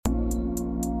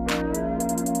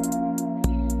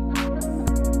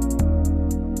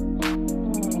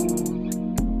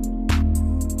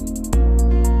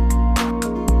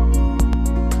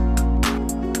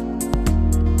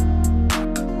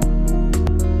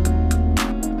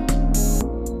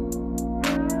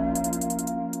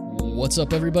What's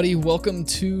up, everybody? Welcome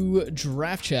to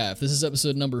Draft Chaff. This is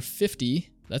episode number 50.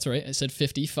 That's right, I said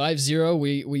 50,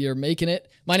 5-0. We are making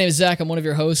it. My name is Zach. I'm one of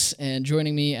your hosts, and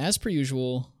joining me, as per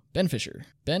usual, Ben Fisher.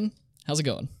 Ben, how's it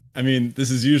going? I mean,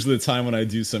 this is usually the time when I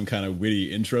do some kind of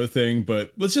witty intro thing,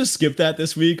 but let's just skip that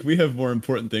this week. We have more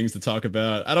important things to talk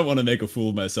about. I don't want to make a fool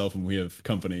of myself when we have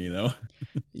company, you know?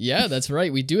 Yeah, that's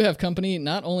right. We do have company.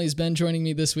 Not only is Ben joining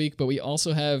me this week, but we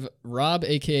also have Rob,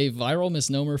 aka Viral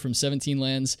Misnomer from 17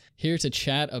 Lands, here to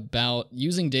chat about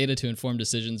using data to inform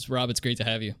decisions. Rob, it's great to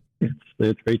have you.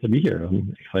 It's great to be here.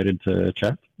 I'm excited to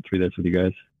chat through this with you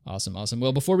guys. Awesome.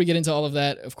 Well, before we get into all of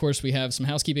that, of course, we have some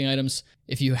housekeeping items.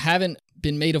 If you haven't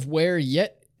been made aware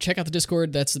yet, check out the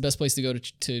Discord. That's the best place to go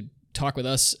to talk with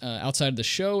us outside of the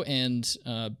show, and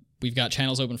we've got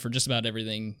channels open for just about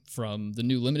everything from the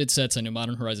new limited sets. I know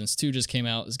Modern Horizons 2 just came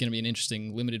out. It's going to be an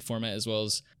interesting limited format, as well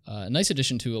as a nice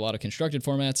addition to a lot of constructed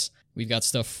formats. We've got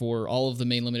stuff for all of the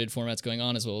main limited formats going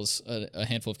on, as well as a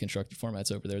handful of constructed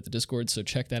formats over there at the Discord, so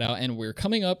check that out. And we're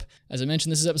coming up, as I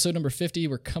mentioned, this is episode number 50.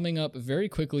 We're coming up very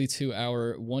quickly to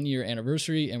our 1-year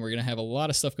anniversary, and we're going to have a lot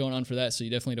of stuff going on for that, so you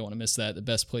definitely don't want to miss that. The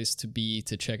best place to be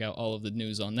to check out all of the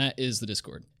news on that is the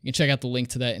Discord. You can check out the link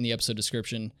to that in the episode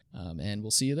description, and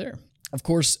we'll see you there. Of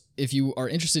course, if you are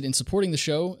interested in supporting the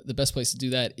show, the best place to do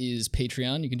that is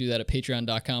Patreon. You can do that at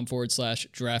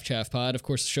patreon.com/draftchaffpod. Of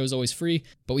course, the show's always free,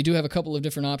 but we do have a couple of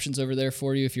different options over there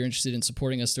for you if you're interested in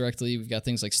supporting us directly. We've got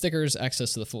things like stickers,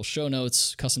 access to the full show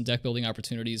notes, custom deck building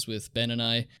opportunities with Ben and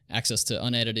I, access to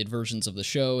unedited versions of the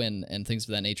show, and things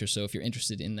of that nature. So if you're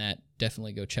interested in that,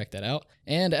 definitely go check that out.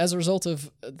 And as a result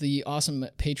of the awesome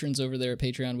patrons over there at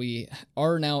Patreon, we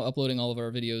are now uploading all of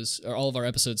our videos, or all of our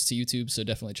episodes, to YouTube, so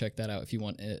definitely check that out if you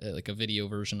want like a video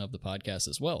version of the podcast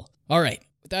as well. All right,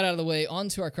 with that out of the way, on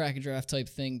to our crack a draft type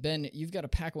thing. Ben, you've got a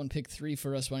pack one, pick 3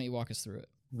 for us. Why don't you walk us through it?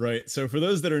 Right. So for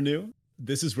those that are new,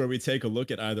 this is where we take a look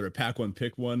at either a pack one,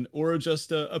 pick one, or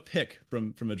just a pick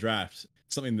from a draft.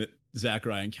 Something that Zach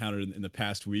or I encountered in the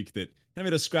past week that kind of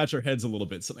made us scratch our heads a little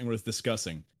bit, something worth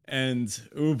discussing. And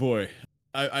oh boy,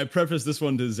 I prefaced this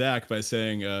one to Zach by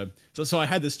saying, so I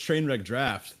had this train wreck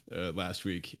draft last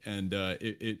week, and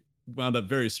it wound up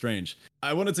very strange.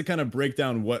 I wanted to kind of break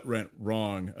down what went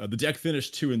wrong. The deck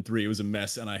finished 2 and 3. It was a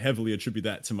mess, and I heavily attribute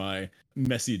that to my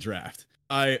messy draft.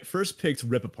 I first picked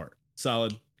Rip Apart.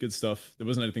 Solid, good stuff. There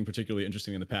wasn't anything particularly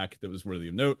interesting in the pack that was worthy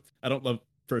of note. I don't love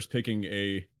first picking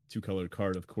a 2-colored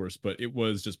card, of course, but it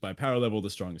was just by power level the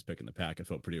strongest pick in the pack. I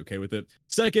felt pretty okay with it.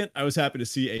 Second, I was happy to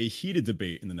see a Heated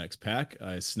Debate in the next pack.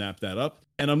 I snapped that up,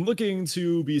 and I'm looking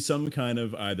to be some kind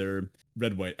of either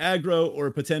red-white aggro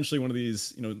or potentially one of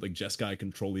these, like Jeskai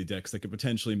control-y decks that could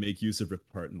potentially make use of Rip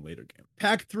Apart in the later game.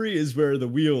 Pack 3 is where the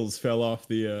wheels fell off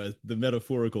the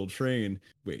metaphorical train.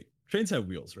 Wait, trains have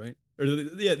wheels, right? Or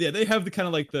yeah, they have the kind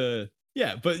of like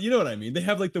but you know what I mean. They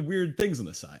have like the weird things on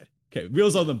the side. Okay,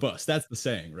 wheels on the bus. That's the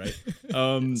saying, right?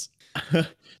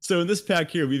 So in this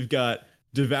pack here, we've got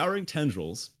Devouring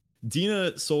Tendrils,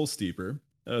 Dina Soul Steeper.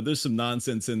 There's some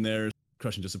nonsense in there,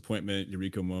 Crushing Disappointment,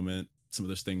 Yuriko Moment, some of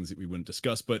those things that we wouldn't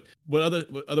discuss. But what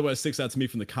otherwise sticks out to me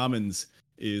from the commons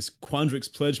is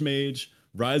Quandrix Pledge Mage,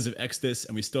 Rise of Exodus,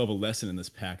 and we still have a lesson in this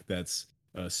pack that's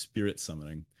Spirit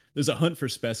Summoning. There's a Hunt for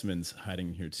Specimens hiding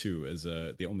in here too, as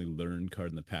the only learned card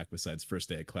in the pack besides First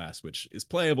Day of Class, which is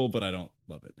playable, but I don't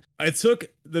love it. I took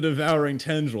the Devouring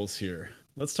Tendrils here.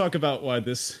 Let's talk about why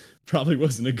this probably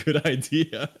wasn't a good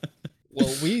idea.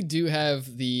 Well, we do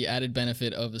have the added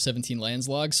benefit of the 17 Lands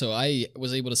log, so I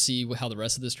was able to see how the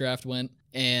rest of this draft went,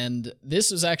 and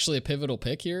this was actually a pivotal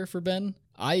pick here for Ben.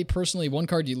 I personally, one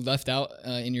card you left out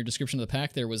in your description of the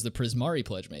pack there was the Prismari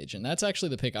Pledge Mage, and that's actually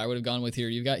the pick I would have gone with here.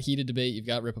 You've got Heated Debate, you've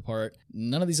got Rip Apart.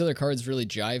 None of these other cards really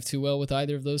jive too well with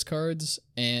either of those cards,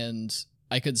 and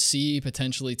I could see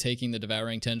potentially taking the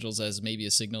Devouring Tendrils as maybe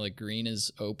a signal that green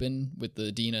is open with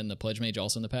the Dina and the Pledge Mage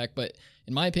also in the pack, but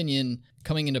in my opinion,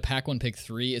 coming into pack 1, pick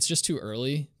 3, it's just too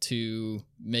early to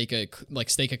make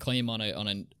stake a claim on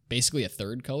a basically a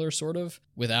third color sort of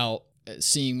without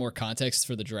seeing more context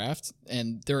for the draft.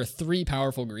 And there are 3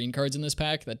 powerful green cards in this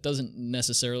pack. That doesn't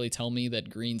necessarily tell me that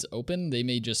green's open. They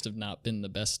may just have not been the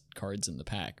best cards in the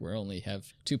pack. We only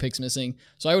have 2 picks missing.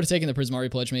 So I would have taken the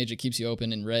Prismari Pledge Mage. It keeps you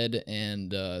open in red,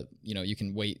 and you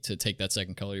can wait to take that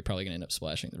second color. You're probably going to end up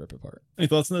splashing the Rip Apart. Any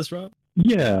thoughts on this, Rob?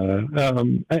 Yeah,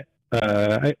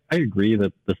 I agree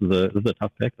that this is a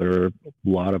tough pick. There are a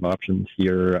lot of options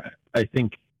here. I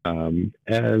think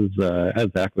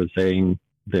As Zach was saying,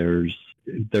 there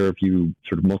are a few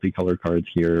sort of multicolor cards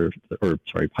here, or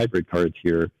sorry, hybrid cards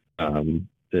here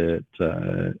that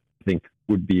I think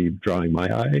would be drawing my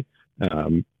eye.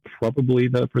 Probably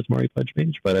the Prismari Pledge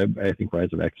Mage, but I think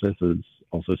Rise of Exodus is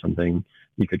also something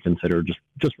you could consider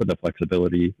just for the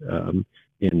flexibility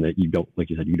in that you don't, like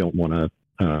you said, you don't want to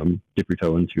dip your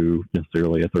toe into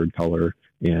necessarily a third color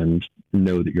and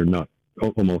know that you're not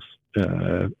almost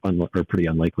or pretty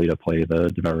unlikely to play the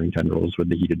Devouring Tendrils with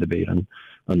the Heated Debate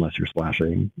unless you're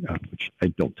splashing, which I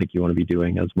don't think you want to be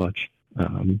doing as much.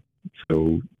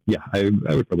 So yeah, I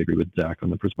would probably agree with Zach on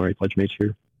the Prismari Pledge Mage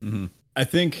here. Mm-hmm. I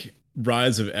think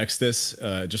Rise of Exodus,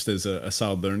 just as a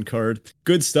solid learn card,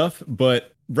 good stuff.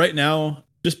 But right now,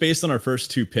 just based on our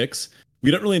first two picks,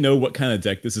 we don't really know what kind of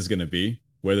deck this is going to be.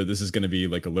 Whether this is going to be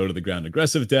like a low to the ground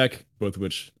aggressive deck, both of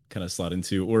which kind of slot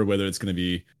into, or whether it's going to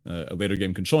be a later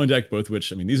game controlling deck, both of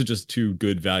which, I mean, these are just two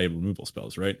good valuable removal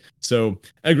spells, right? So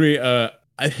I agree.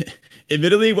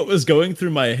 Admittedly, what was going through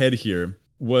my head here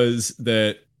was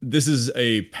that this is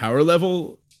a power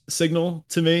level signal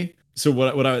to me. So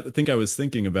what I think I was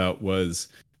thinking about was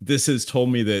this has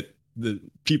told me that the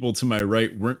people to my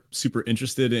right weren't super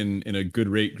interested in a good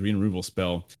rate green removal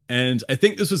spell. And I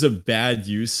think this was a bad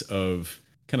use of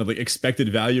kind of like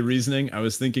expected value reasoning. I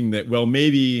was thinking that, well,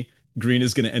 maybe green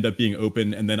is going to end up being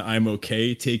open and then I'm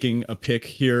okay taking a pick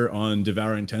here on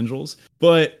Devouring Tendrils.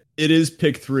 But it is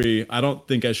pick 3. I don't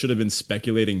think I should have been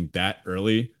speculating that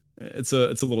early. It's a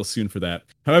little soon for that.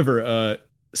 However,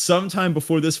 sometime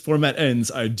before this format ends,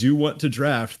 I do want to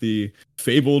draft the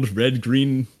fabled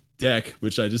red-green deck,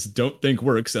 which I just don't think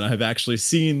works. And I have actually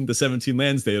seen the 17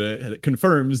 lands data, and it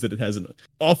confirms that it has an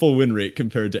awful win rate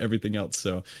compared to everything else.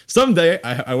 So someday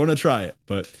I want to try it,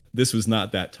 but this was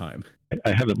not that time.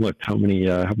 I haven't looked. How many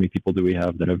people do we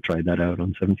have that have tried that out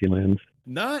on 17 lands?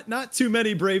 Not too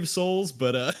many brave souls,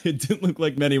 but it didn't look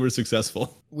like many were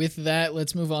successful. With that,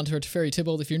 let's move on to our Teferi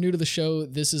Tybalt. If you're new to the show,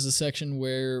 this is a section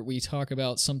where we talk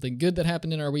about something good that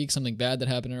happened in our week, something bad that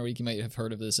happened in our week. You might have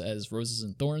heard of this as Roses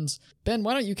and Thorns. Ben,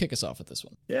 why don't you kick us off with this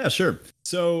one? Yeah, sure.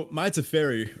 So my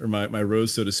Teferi, or my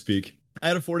rose, so to speak, I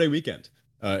had a 4-day weekend.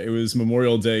 It was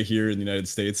Memorial Day here in the United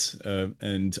States,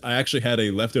 and I actually had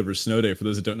a leftover snow day. For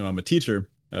those that don't know, I'm a teacher.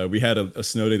 We had a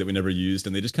snow day that we never used,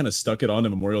 and they just kind of stuck it on a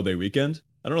Memorial Day weekend.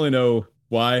 I don't really know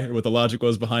why or what the logic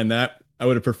was behind that. I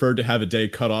would have preferred to have a day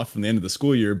cut off from the end of the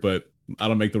school year, but I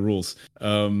don't make the rules.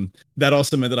 That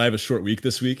also meant that I have a short week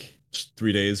this week, just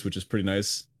 3 days, which is pretty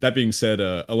nice. That being said,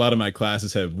 a lot of my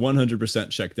classes have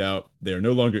 100% checked out. They are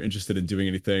no longer interested in doing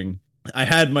anything. I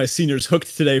had my seniors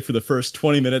hooked today for the first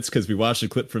 20 minutes because we watched a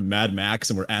clip from Mad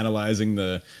Max and we're analyzing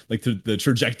the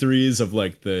trajectories of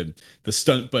like the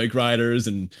stunt bike riders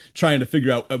and trying to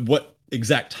figure out at what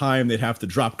exact time they'd have to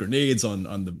drop grenades on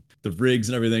the rigs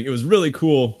and everything. It was really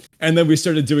cool. And then we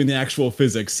started doing the actual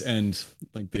physics and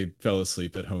like they fell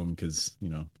asleep at home because, you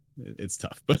know, it's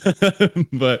tough.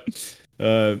 But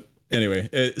anyway,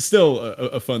 it's still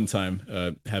a fun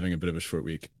time having a bit of a short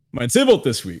week. My Tybalt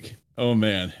this week. Oh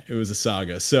man, it was a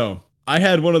saga. So I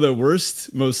had one of the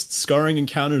worst, most scarring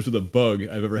encounters with a bug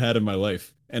I've ever had in my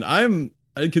life. And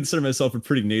I consider myself a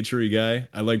pretty naturey guy.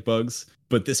 I like bugs,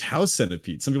 but this house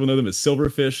centipede, some people know them as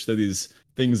silverfish. They're these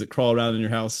things that crawl around in your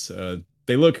house.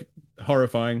 They look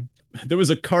horrifying. There was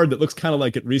a card that looks kind of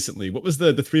like it recently. What was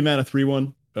the 3-mana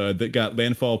 3/1 that got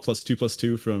landfall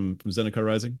 +2/+2 from Zendikar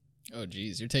Rising? Oh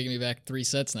geez, you're taking me back 3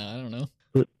 sets now. I don't know.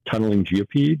 Tunneling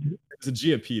Geopede? It's a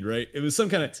Geopede, right? It was some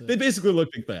kind of, they basically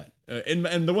looked like that.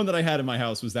 And the one that I had in my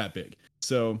house was that big.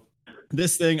 So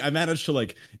this thing, I managed to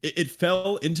like, it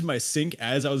fell into my sink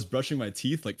as I was brushing my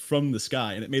teeth, like from the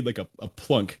sky. And it made like a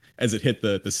plunk as it hit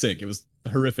the sink. It was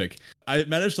horrific. I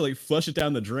managed to like flush it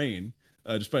down the drain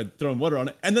just by throwing water on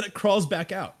it. And then it crawls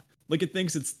back out. Like it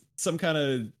thinks it's some kind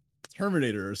of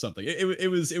Terminator or something. It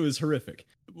was horrific.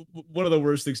 One of the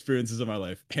worst experiences of my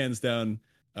life. Hands down,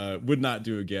 would not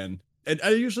do again. And I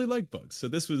usually like bugs, so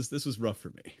this was rough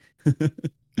for me.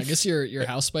 I guess your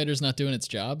house spider's not doing its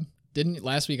job. Didn't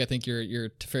last week? I think your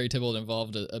Teferi Tybalt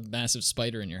involved a massive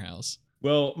spider in your house.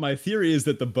 Well, my theory is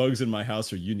that the bugs in my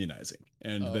house are unionizing,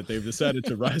 and that they've decided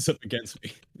to rise up against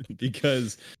me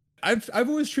because I've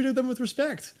always treated them with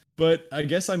respect. But I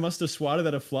guess I must have swatted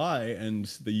at a fly, and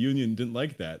the union didn't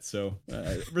like that. So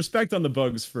respect on the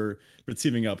bugs for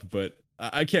teaming up, but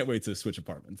I can't wait to switch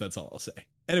apartments. That's all I'll say.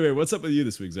 Anyway, what's up with you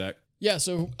this week, Zach? Yeah,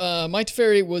 so my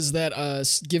Teferi was that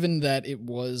given that it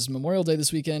was Memorial Day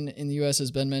this weekend in the U.S., as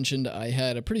Ben mentioned, I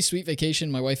had a pretty sweet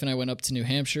vacation. My wife and I went up to New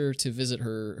Hampshire to visit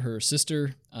her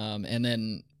sister, and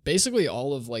then basically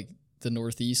all of like the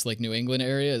Northeast, like New England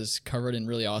area, is covered in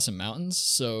really awesome mountains.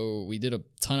 So we did a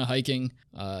ton of hiking.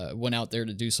 Went out there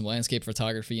to do some landscape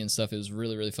photography and stuff. It was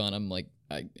really, really fun. I'm like,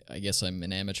 I guess I'm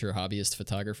an amateur hobbyist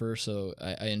photographer, so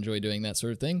I enjoy doing that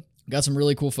sort of thing. Got some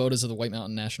really cool photos of the White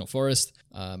Mountain National Forest.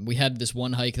 We had this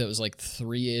one hike that was like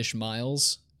 3-ish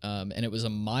miles, and it was a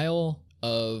mile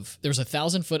of, there was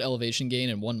 1,000-foot elevation gain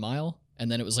in 1 mile, and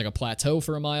then it was like a plateau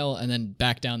for a mile, and then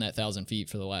back down that 1,000 feet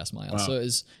for the last mile. Wow. So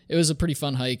it was a pretty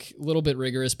fun hike, a little bit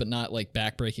rigorous, but not like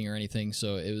backbreaking or anything.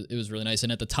 So it was really nice.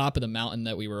 And at the top of the mountain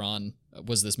that we were on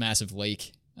was this massive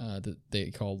lake that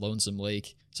they call Lonesome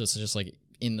Lake. So it's just like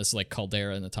in this like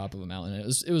caldera in the top of a mountain.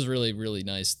 It was really, really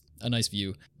nice. A nice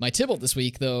view. My tibble this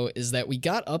week, though, is that we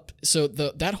got up. So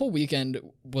that whole weekend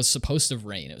was supposed to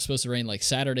rain. It was supposed to rain like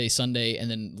Saturday, Sunday,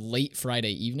 and then late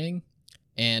Friday evening.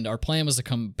 And our plan was to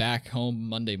come back home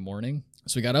Monday morning.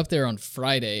 So we got up there on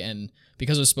Friday, and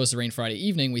because it was supposed to rain Friday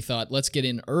evening, we thought, let's get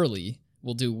in early.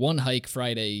 We'll do one hike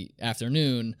Friday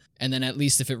afternoon, and then at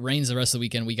least if it rains the rest of the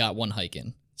weekend, we got one hike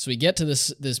in. So we get to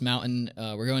this mountain.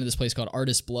 We're going to this place called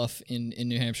Artist Bluff in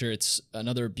New Hampshire. It's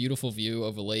another beautiful view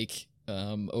of a lake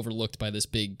overlooked by this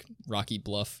big rocky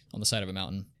bluff on the side of a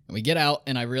mountain. And we get out,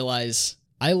 and I realize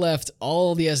I left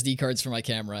all the SD cards for my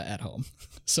camera at home.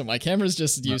 So my camera's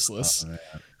just useless,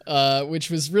 which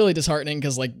was really disheartening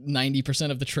because like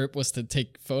 90% of the trip was to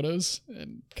take photos,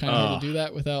 and kind of hard to do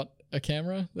that without a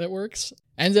camera that works.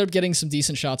 I ended up getting some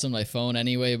decent shots on my phone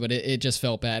anyway, but it just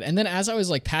felt bad. And then as I was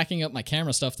like packing up my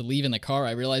camera stuff to leave in the car,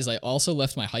 I realized I also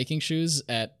left my hiking shoes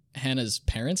at Hannah's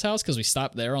parents' house because we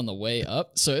stopped there on the way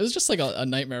up. So it was just like a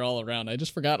nightmare all around. I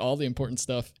just forgot all the important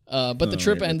stuff. But the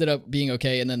trip ended up being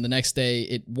okay. And then the next day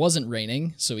it wasn't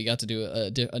raining, so we got to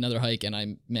do another hike, and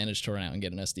I managed to run out and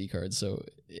get an SD card. So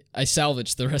I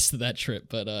salvaged the rest of that trip.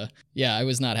 But yeah, I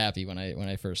was not happy when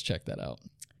I first checked that out.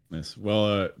 Nice.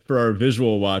 Well, for our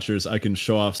visual watchers, I can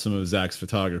show off some of Zach's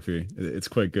photography. It's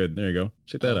quite good. There you go.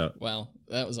 Check that out. Wow,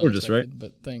 that was gorgeous, right?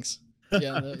 But thanks.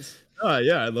 Yeah. That was...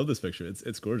 yeah, I love this picture.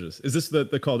 It's gorgeous. Is this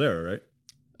the caldera,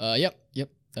 right? Yep.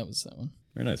 That was that one.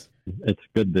 Very nice. It's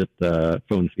good that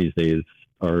phones these days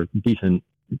are decent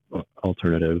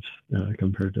alternatives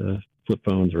compared to flip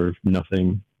phones or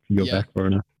nothing. You go back far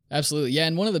enough. Absolutely. Yeah,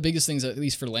 and one of the biggest things, at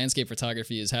least for landscape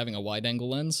photography, is having a wide angle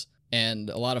lens. And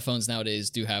a lot of phones nowadays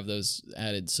do have those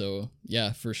added. So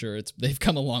yeah, for sure, they've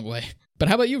come a long way. But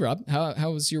how about you, Rob?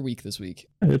 How was your week this week?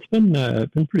 It's been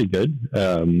pretty good.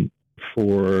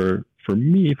 For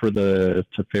me, for the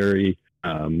Teferi,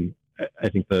 I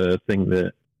think the thing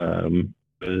that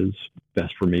was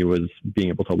best for me was being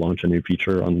able to launch a new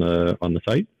feature on the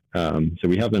site. So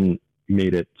we haven't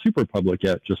made it super public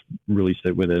yet, just released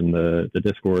it within the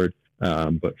Discord.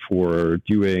 But for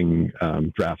doing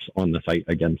drafts on the site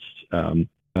against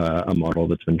a model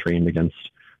that's been trained against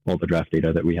all the draft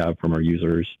data that we have from our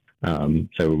users.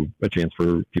 So a chance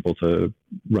for people to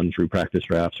run through practice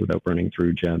drafts without burning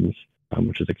through gems,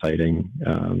 which is exciting.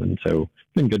 And so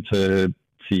it's been good to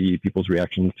see people's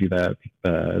reactions to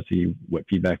that, see what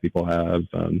feedback people have,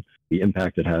 the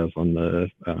impact it has on the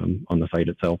site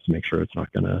itself to make sure it's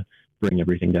not going to bring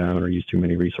everything down or use too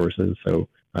many resources. So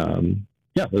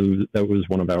yeah, that was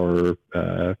one of our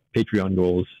Patreon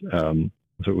goals.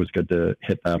 So it was good to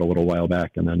hit that a little while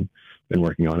back, and then been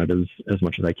working on it as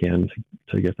much as I can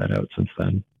to get that out since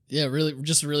then. Yeah, really,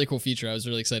 just a really cool feature. I was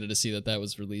really excited to see that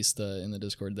was released in the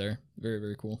Discord there. Very,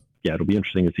 very cool. Yeah, it'll be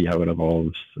interesting to see how it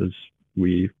evolves as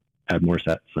we add more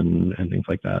sets and things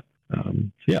like that. So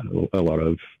yeah, a lot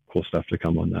of cool stuff to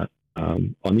come on that.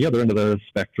 On the other end of the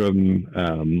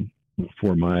spectrum,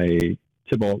 for my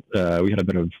Tybalt, we had a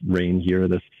bit of rain here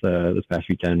this past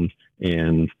weekend,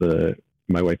 and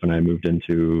my wife and I moved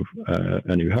into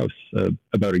a new house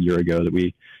about a year ago that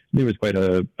we knew was quite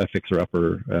a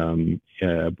fixer-upper.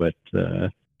 But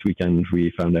this weekend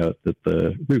we found out that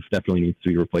the roof definitely needs to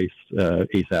be replaced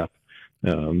ASAP.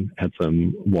 Had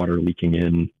some water leaking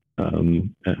in,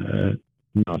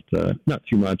 not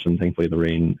too much, and thankfully the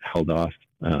rain held off.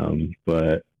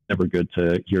 But never good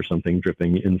to hear something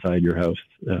dripping inside your house,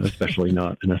 especially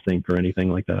not in a sink or anything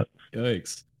like that.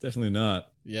 Yikes. Definitely not.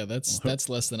 Yeah, that's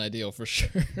less than ideal for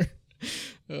sure.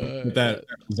 That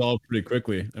resolved pretty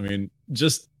quickly. I mean,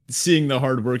 just seeing the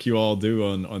hard work you all do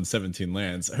on 17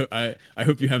 lands, I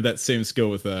hope you have that same skill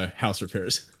with house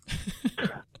repairs.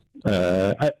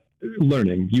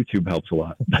 Learning YouTube helps a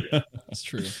lot. That's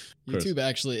true. YouTube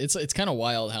actually, it's kind of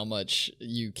wild how much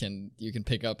you can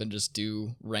pick up and just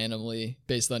do randomly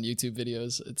based on YouTube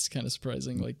videos. It's kind of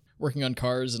surprising. Like working on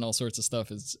cars and all sorts of stuff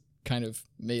is kind of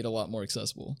made a lot more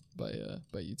accessible by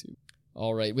YouTube.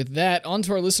 All right. With that, on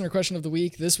to our listener question of the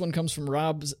week. This one comes from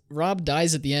Rob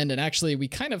Dies at the End. And actually, we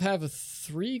kind of have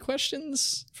 3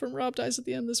 questions from Rob Dies at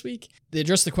the End this week. They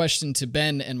addressed the question to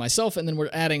Ben and myself, and then we're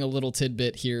adding a little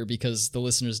tidbit here because the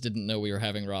listeners didn't know we were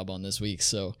having Rob on this week.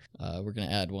 So we're going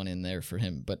to add one in there for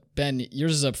him. But Ben,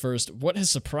 yours is up first. What has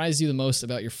surprised you the most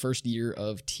about your first year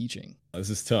of teaching? This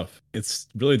is tough. It's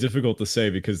really difficult to say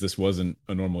because this wasn't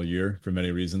a normal year for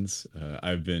many reasons.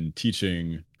 I've been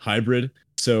teaching hybrid,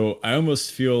 so I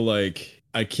almost feel like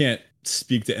I can't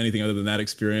speak to anything other than that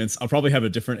experience. I'll probably have a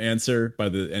different answer by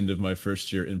the end of my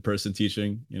first year in-person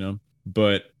teaching,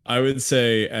 But I would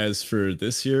say as for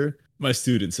this year, my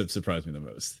students have surprised me the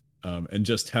most. And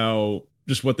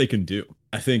just what they can do.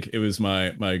 I think it was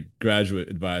my graduate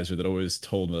advisor that always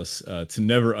told us to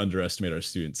never underestimate our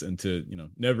students and to,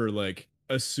 never like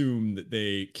assume that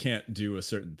they can't do a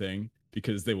certain thing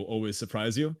because they will always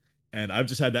surprise you. And I've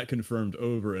just had that confirmed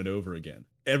over and over again.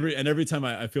 Every time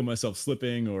I feel myself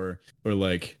slipping or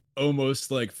like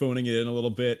almost like phoning it in a little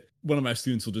bit, one of my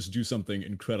students will just do something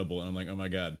incredible. And I'm like, oh my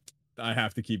God, I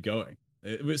have to keep going.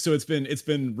 So it's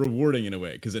been rewarding in a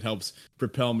way because it helps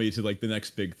propel me to like the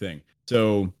next big thing.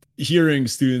 So hearing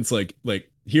students like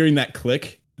hearing that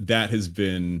click, that has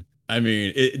been,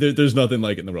 there's nothing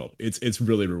like it in the world. It's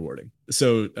really rewarding.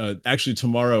 So actually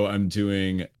tomorrow I'm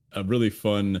doing a really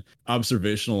fun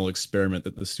observational experiment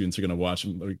that the students are going to watch.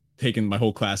 I'm taking my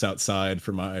whole class outside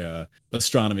for my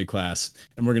astronomy class,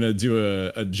 and we're going to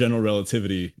do a general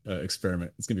relativity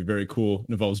experiment. It's going to be very cool.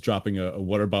 It involves dropping a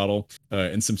water bottle,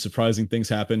 and some surprising things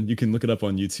happen. You can look it up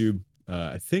on YouTube.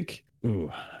 I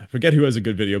forget who has a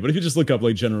good video, but if you just look up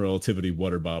like general relativity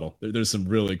water bottle, there's some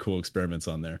really cool experiments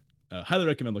on there. Highly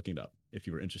recommend looking it up if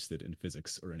you were interested in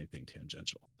physics or anything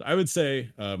tangential. So I would say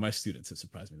my students have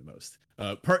surprised me the most.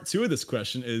 Part 2 of this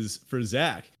question is for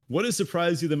Zach. What has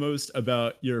surprised you the most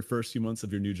about your first few months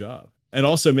of your new job? And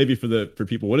also maybe for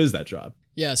people, what is that job?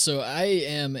 Yeah, so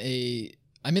I'm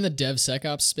in the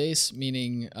DevSecOps space,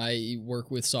 meaning I work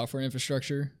with software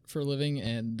infrastructure for a living.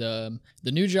 And the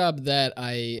new job that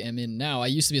I am in now, I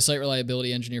used to be a site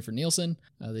reliability engineer for Nielsen.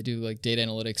 They do like data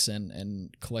analytics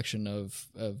and collection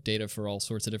of data for all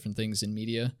sorts of different things in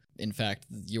media. In fact,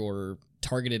 your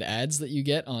targeted ads that you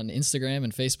get on Instagram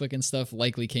and Facebook and stuff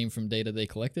likely came from data they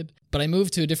collected. But I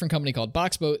moved to a different company called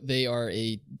Boxboat. They are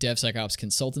a DevSecOps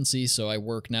consultancy. So I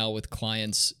work now with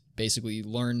clients, basically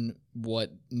learn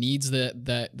what needs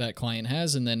that client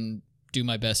has, and then do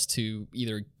my best to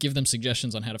either give them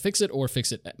suggestions on how to fix it or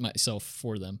fix it myself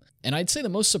for them. And I'd say the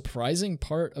most surprising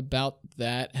part about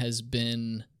that has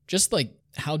been just like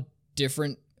how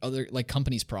different other like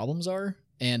companies' problems are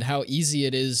and how easy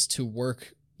it is to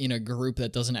work in a group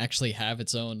that doesn't actually have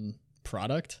its own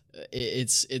product.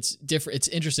 It's different. It's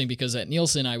interesting because at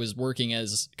Nielsen, I was working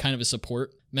as kind of a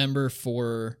support member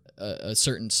for a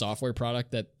certain software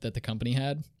product that the company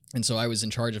had. And so I was in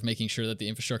charge of making sure that the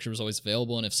infrastructure was always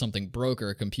available. And if something broke or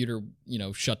a computer,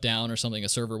 shut down or something, a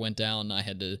server went down, I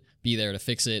had to be there to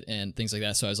fix it and things like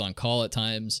that. So I was on call at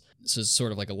times. So it's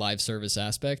sort of like a live service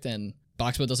aspect. And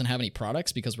Boxboat doesn't have any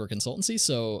products because we're a consultancy.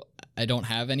 So I don't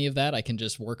have any of that. I can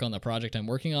just work on the project I'm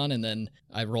working on. And then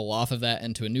I roll off of that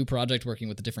into a new project working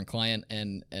with a different client.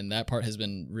 And that part has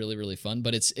been really, really fun.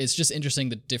 But it's just interesting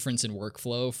the difference in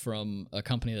workflow from a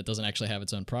company that doesn't actually have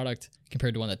its own product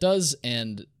compared to one that does.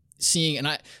 And seeing,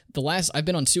 I've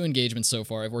been on 2 engagements so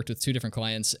far. I've worked with 2 different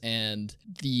clients, and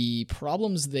the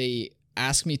problems they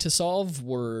asked me to solve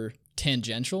were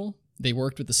tangential. They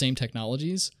worked with the same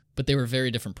technologies, but they were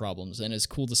very different problems. And it's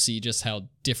cool to see just how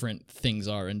different things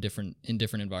are in different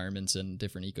environments and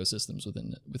different ecosystems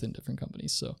within different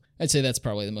companies. So I'd say that's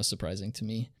probably the most surprising to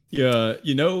me. Yeah.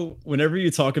 Whenever you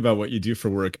talk about what you do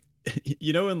for work,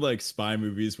 in like spy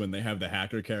movies, when they have the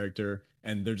hacker character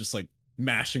and they're just like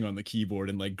mashing on the keyboard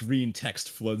and like green text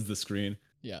floods the screen.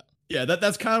 Yeah,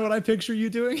 that's kind of what I picture you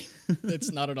doing.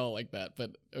 It's not at all like that,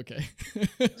 but okay.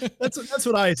 That's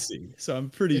what I see. So I'm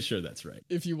pretty sure that's right.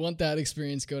 If you want that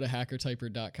experience, go to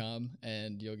hackertyper.com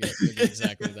and you'll get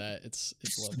exactly that. It's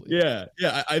lovely.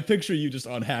 Yeah. I picture you just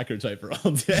on Hackertyper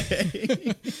all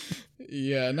day.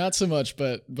 Yeah, not so much,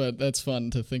 but that's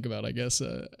fun to think about, I guess.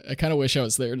 I kind of wish I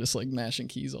was there just like mashing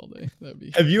keys all day. That'd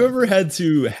be. Have you ever had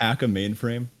to hack a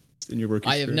mainframe in your work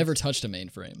experience? I have never touched a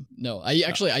mainframe. No, I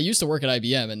used to work at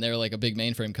IBM, and they're like a big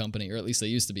mainframe company, or at least they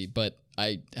used to be, but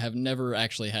I have never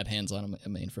actually had hands on a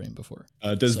mainframe before.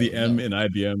 Does the M in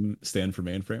IBM stand for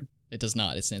mainframe? It does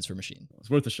not. It stands for machine. It's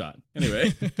worth a shot.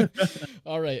 Anyway.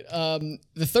 All right.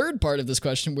 The third part of this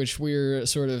question, which we're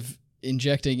sort of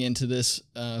injecting into this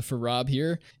for Rob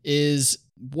here, is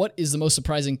what is the most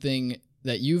surprising thing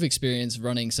that you've experienced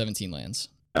running 17 LANs?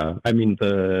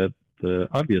 The the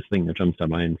obvious thing that jumps to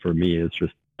mind for me is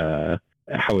just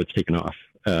how it's taken off.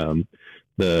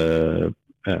 The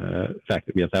fact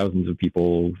that we have thousands of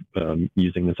people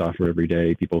using the software every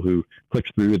day, people who click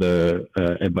through the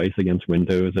advice against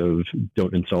Windows of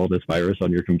don't install this virus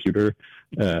on your computer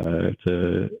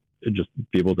to just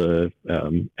be able to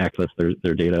access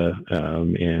their data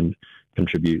and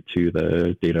contribute to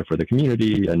the data for the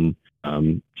community, and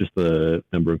just the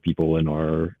number of people in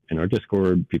our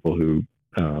Discord, people who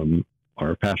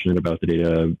are passionate about the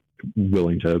data,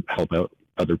 willing to help out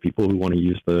other people who want to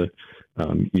use the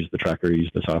tracker, use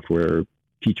the software,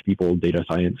 teach people data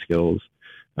science skills.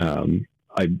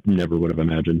 I never would have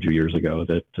imagined 2 years ago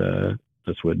that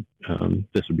this would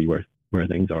be where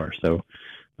things are. So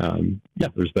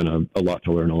there's been a lot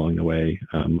to learn along the way,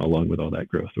 along with all that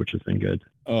growth, which has been good.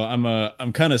 Oh,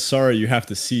 I'm kind of sorry you have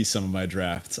to see some of my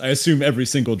drafts. I assume every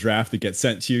single draft that gets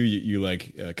sent to you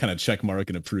like kind of check mark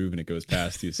and approve, and it goes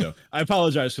past you. So I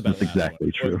apologize for that. That's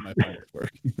exactly true. My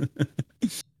work.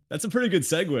 That's a pretty good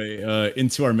segue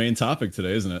into our main topic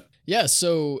today, isn't it? Yeah,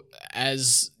 so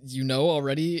as you know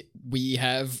already, we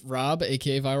have Rob,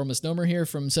 aka Viral Misnomer, here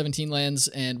from 17 Lands,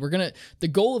 and the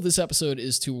goal of this episode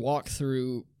is to walk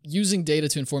through using data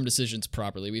to inform decisions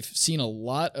properly. We've seen a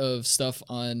lot of stuff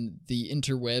on the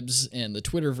interwebs and the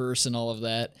Twitterverse and all of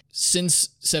that since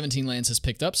 17 Lands has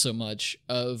picked up so much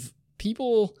of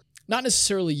people not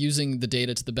necessarily using the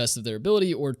data to the best of their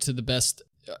ability or to the best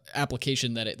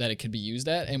application that it could be used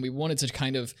at. And we wanted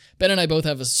to Ben and I both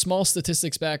have a small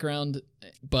statistics background,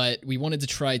 but we wanted to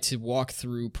try to walk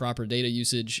through proper data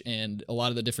usage and a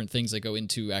lot of the different things that go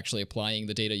into actually applying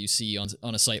the data you see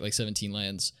on a site like 17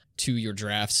 Lands to your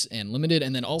drafts and limited,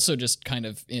 and then also just kind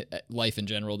of life in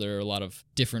general. There are a lot of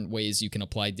different ways you can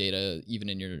apply data even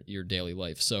in your daily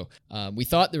life. So we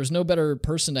thought there was no better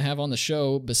person to have on the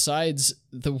show besides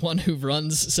the one who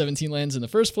runs 17 Lands in the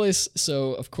first place.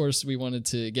 So of course we wanted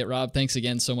to get Rob. Thanks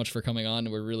again so much for coming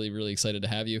on. We're really, really excited to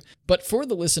have you. But for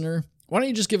the listener, why don't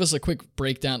you just give us a quick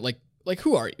breakdown, like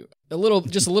who are you?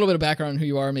 Just a little bit of background on who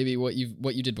you are, maybe what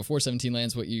you did before 17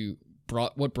 Lands, what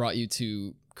brought you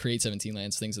to create 17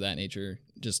 Lands, things of that nature.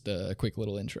 Just a quick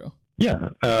little intro. Yeah,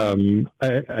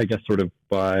 I guess sort of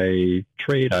by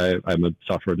trade, I'm a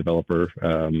software developer.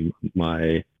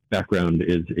 My background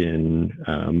is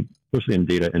mostly in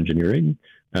data engineering.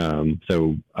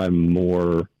 So I'm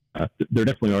more. There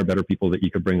definitely are better people that you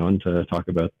could bring on to talk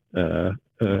about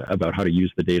how to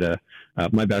use the data.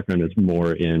 My background is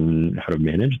more in how to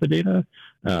manage the data,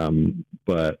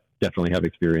 but definitely have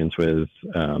experience with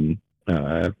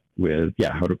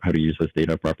how to use this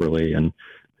data properly and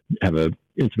have a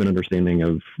intimate understanding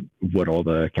of what all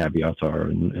the caveats are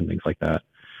and things like that.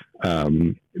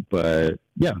 But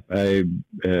yeah, I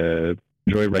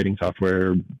enjoy writing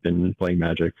software. Been playing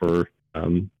Magic for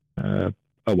a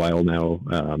while now.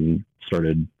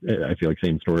 Started, I feel like,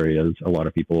 same story as a lot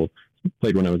of people.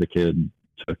 Played when I was a kid,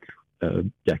 took a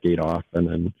decade off,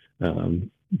 and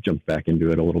then jumped back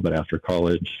into it a little bit after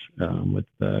college with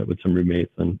some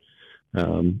roommates, and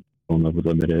fell in love with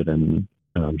Limited, and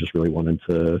just really wanted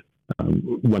to.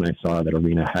 When I saw that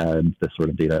Arena had this sort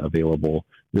of data available,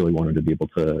 really wanted to be able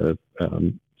to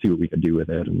see what we could do with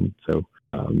it, and so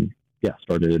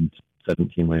started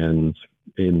 17 Lands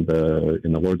in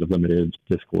the Lords of Limited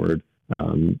Discord.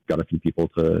 Got a few people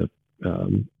to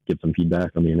give some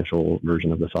feedback on the initial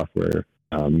version of the software.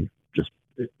 Just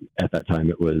at that time,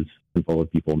 it was full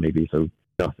of people, maybe, so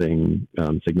nothing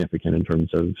significant in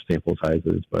terms of sample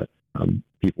sizes, but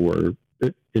people were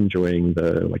enjoying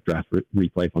the draft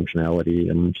replay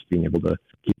functionality and just being able to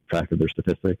keep track of their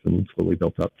statistics, and slowly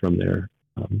built up from there.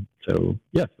 So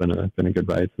yeah, it's been a good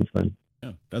ride since then.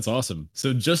 Yeah, that's awesome.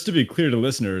 So just to be clear to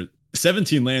listener,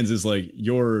 17 Lands is like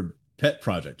your pet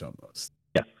project almost.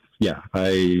 Yeah.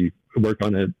 I work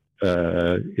on it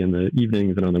in the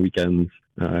evenings and on the weekends.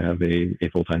 I have a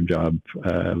full-time job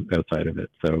outside of it.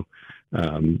 So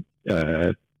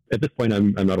at this point,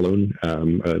 I'm not alone.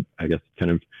 I guess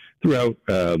kind of throughout,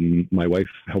 my wife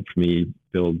helped me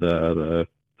build the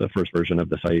first version of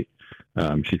the site.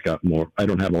 She's got more. I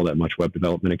don't have all that much web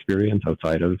development experience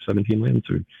outside of 17 Lands,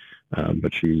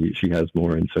 but she has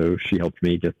more, and so she helped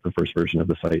me get the first version of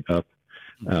the site up.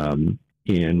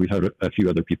 And we've had a few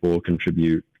other people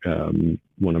contribute.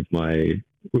 One of my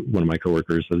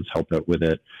coworkers has helped out with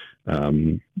it.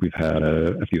 We've had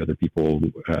a few other people.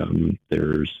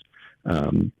 There's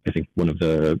I think one of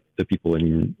the people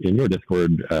in your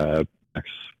Discord,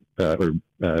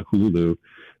 Hululu,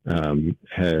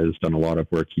 has done a lot of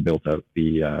work. He built out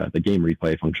the game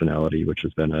replay functionality, which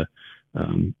has been a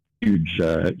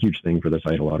huge thing for the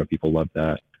site. A lot of people love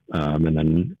that. And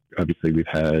then obviously we've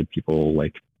had people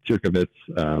like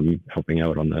Sirkovitz, helping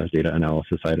out on the data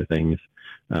analysis side of things,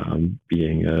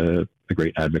 being a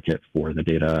great advocate for the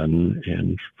data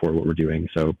and for what we're doing.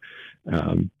 So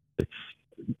it's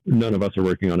none of us are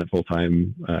working on it full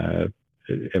time.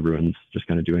 Everyone's just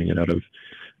kind of doing it out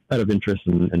of interest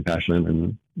and passion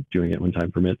and doing it when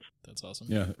time permits. That's awesome.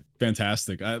 Yeah,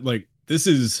 fantastic. This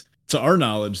is, to our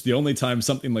knowledge, the only time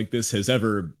something like this has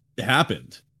ever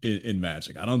happened in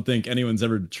Magic. I don't think anyone's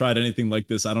ever tried anything like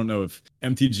this. I don't know if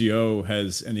MTGO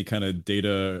has any kind of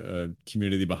data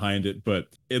community behind it, but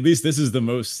at least this is the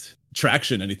most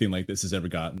traction anything like this has ever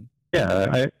gotten.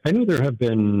 Yeah, I know there have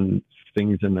been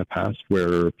things in the past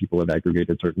where people have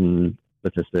aggregated certain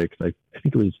statistics. I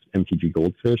think it was MTG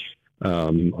Goldfish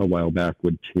a while back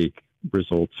would take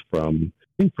results from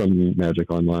Magic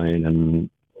Online and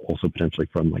also potentially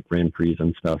from like Grand Prix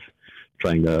and stuff,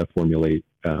 trying to formulate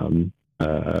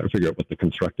or figure out what the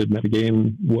constructed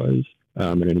metagame was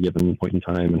at any given point in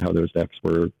time and how those decks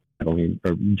were not only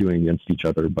doing against each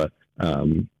other, but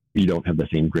you don't have the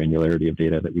same granularity of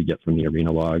data that we get from the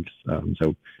arena logs.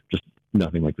 So just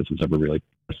nothing like this was ever really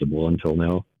possible until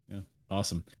now. Yeah,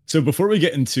 awesome. So before we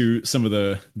get into some of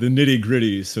the nitty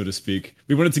gritty, so to speak,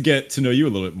 we wanted to get to know you a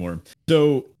little bit more.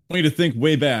 So I want you to think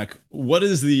way back. What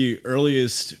is the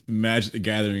earliest Magic the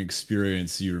Gathering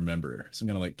experience you remember? Some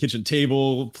kind of like kitchen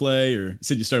table play, or you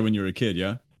said you started when you were a kid,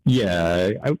 yeah?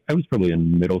 Yeah, I was probably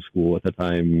in middle school at the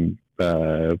time.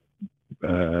 A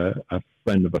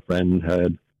friend of a friend had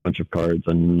a bunch of cards,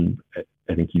 and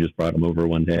I think he just brought them over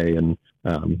one day, and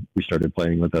we started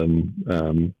playing with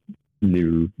them.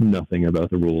 Knew nothing about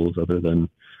the rules other than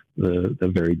the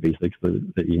very basics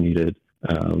that you needed,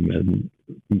 and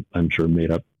I'm sure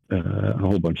made up a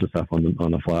whole bunch of stuff on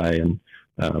the fly, and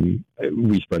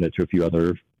we spread it to a few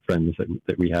other friends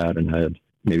that we had, and had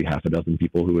maybe half a dozen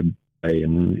people who would play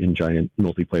in giant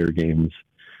multiplayer games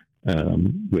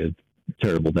with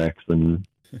terrible decks and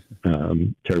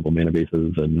terrible mana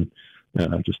bases and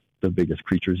just the biggest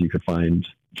creatures you could find,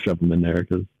 shove them in there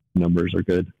because numbers are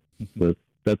good. But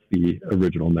that's the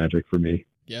original Magic for me.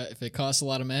 Yeah, if it costs a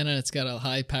lot of mana, it's got a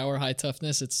high power, high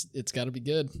toughness. It's got to be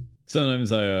good.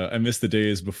 Sometimes I miss the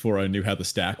days before I knew how the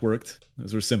stack worked.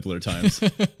 Those were simpler times.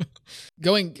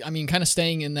 Kind of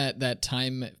staying in that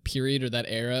time period or that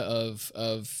era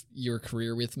of your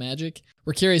career with Magic.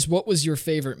 We're curious, what was your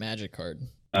favorite Magic card?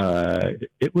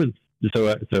 It was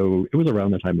it was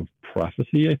around the time of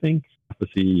Prophecy, I think.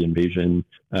 Prophecy, Invasion,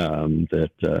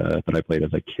 that I played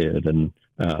as a kid, and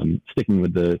sticking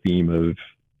with the theme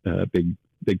of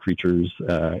big creatures.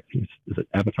 Is it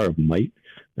Avatar of Might?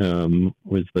 It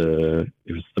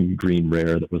was some green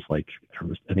rare that was like,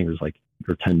 I think it was like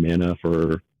for 10 mana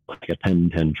for like a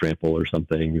 10/10 trample or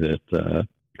something that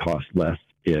cost less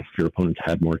if your opponents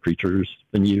had more creatures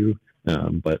than you.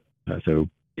 So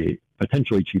a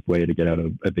potentially cheap way to get out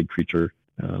of a big creature.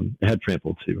 It had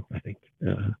trample too, I think.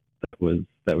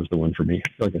 That was the one for me. I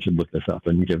feel like I should look this up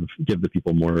and give the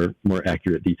people more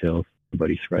accurate details.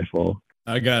 Buddy Scryfall.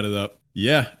 I got it up.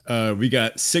 Yeah, we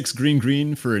got 6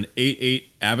 green for an 8/8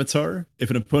 Avatar. If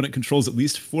an opponent controls at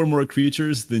least 4 more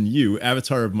creatures than you,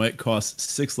 Avatar of Might costs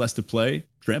 6 less to play.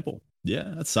 Trample.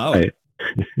 Yeah, that's solid.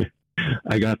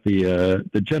 I got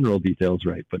the general details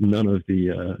right, but none of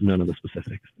the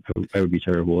specifics. I would be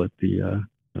terrible at the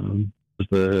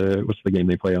what's the game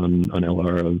they play on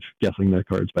LR of guessing the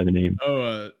cards by the name?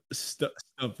 Oh,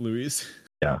 Stump Louise.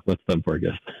 Yeah, let's Stump for a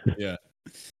guess. Yeah.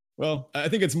 Well, I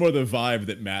think it's more the vibe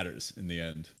that matters in the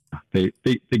end. Big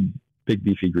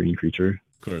beefy green creature.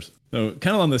 Of course. So,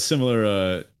 kind of on the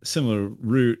similar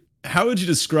route, how would you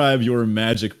describe your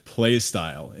Magic play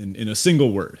style in a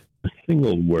single word? A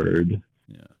single word.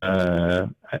 Yeah.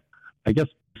 I guess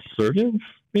assertive,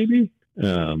 maybe.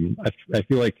 I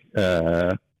feel like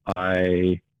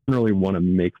I generally want to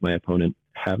make my opponent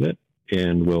have it,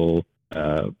 and will.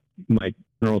 My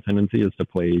general tendency is to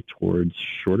play towards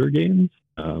shorter games.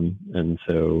 And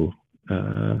so,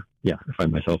 I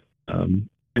find myself trying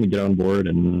to get on board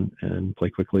and play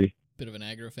quickly. Bit of an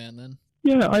aggro fan then?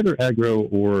 Yeah, either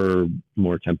aggro or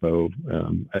more tempo.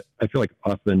 I feel like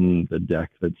often the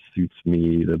deck that suits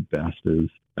me the best is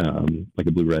like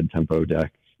a blue-red tempo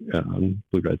deck,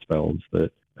 blue-red spells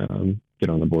that get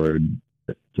on the board,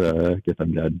 that get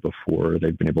them dead before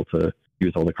they've been able to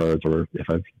use all the cards, or if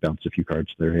I've bounced a few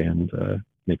cards to their hand,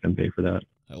 make them pay for that.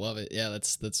 I love it. Yeah,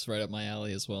 that's right up my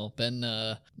alley as well. Ben,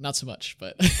 not so much,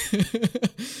 but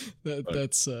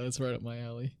that's right up my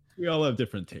alley. We all have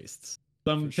different tastes.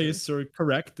 Some tastes are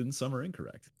correct and some are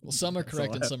incorrect. Well, some are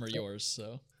correct and some are yours.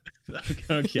 So.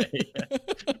 Okay.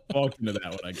 Walk into that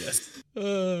one, I guess.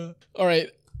 All right.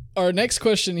 Our next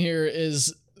question here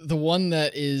is the one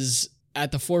that is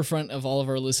at the forefront of all of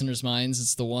our listeners' minds.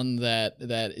 It's the one that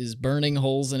is burning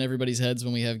holes in everybody's heads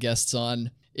when we have guests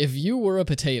on. If you were a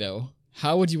potato,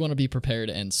 how would you want to be prepared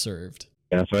and served?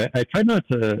 Yeah, so I try not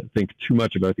to think too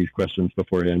much about these questions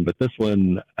beforehand, but this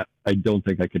one I don't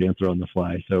think I could answer on the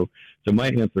fly. So my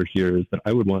answer here is that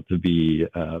I would want to be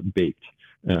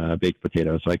baked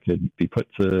potato, so I could be put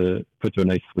to a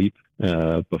nice sleep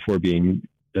before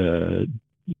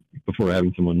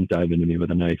having someone dive into me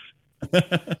with a knife.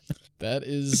 That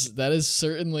is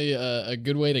certainly a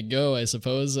good way to go, I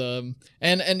suppose. And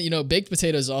baked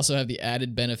potatoes also have the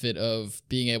added benefit of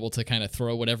being able to kind of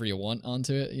throw whatever you want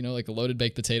onto it. Like a loaded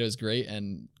baked potato is great,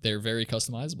 and they're very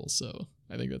customizable. So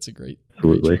I think that's a great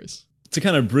choice. To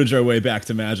kind of bridge our way back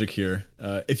to Magic here,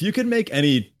 if you could make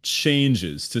any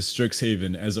changes to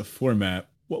Strixhaven as a format,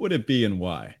 what would it be and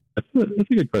why?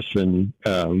 That's a good question.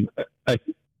 I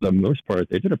think for the most part,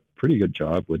 they did a pretty good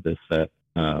job with this set.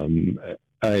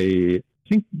 I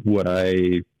think what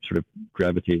I sort of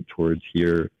gravitate towards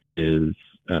here is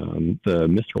the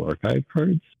Mystical Archive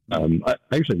cards. I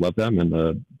actually love them and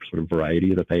the sort of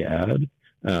variety that they add.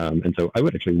 And so I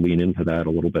would actually lean into that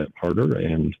a little bit harder.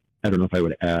 And I don't know if I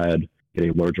would add a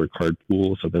larger card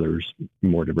pool so that there's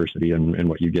more diversity in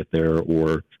what you get there,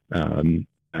 or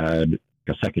add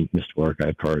a second Mystical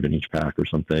Archive card in each pack or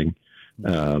something.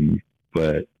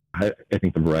 But I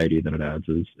think the variety that it adds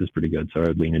is pretty good, so I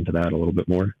would lean into that a little bit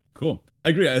more. Cool. I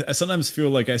agree. I sometimes feel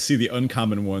like I see the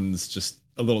uncommon ones just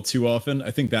a little too often.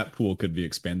 I think that pool could be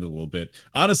expanded a little bit.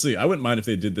 Honestly, I wouldn't mind if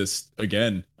they did this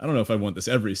again. I don't know if I want this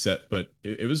every set, but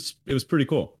it was pretty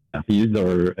cool. Yeah, these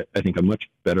are, I think, a much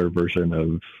better version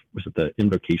of, was it the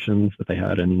Invocations that they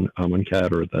had in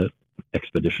Amonkhet, or the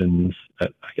Expeditions, I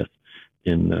guess,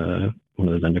 in one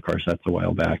of the Zendikar sets a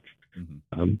while back.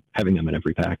 Mm-hmm. Having them in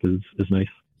every pack is nice.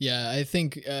 Yeah, I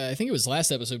think it was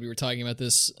last episode we were talking about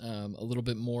this a little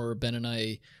bit more. Ben and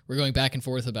I were going back and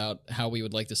forth about how we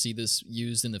would like to see this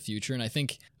used in the future, and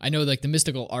I know like the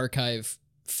Mystical Archive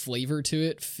flavor to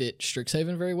it fit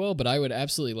Strixhaven very well, but I would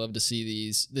absolutely love to see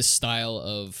this style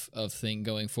of thing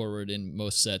going forward in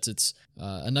most sets. It's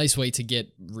a nice way to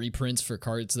get reprints for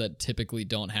cards that typically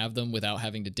don't have them without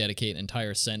having to dedicate an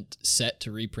entire set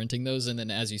to reprinting those. And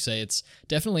then, as you say, it's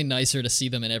definitely nicer to see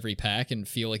them in every pack and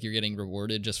feel like you're getting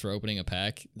rewarded just for opening a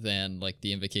pack than like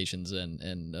the Invocations and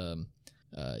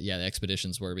the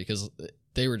Expeditions were, because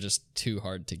they were just too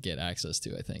hard to get access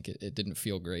to. I think it didn't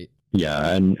feel great.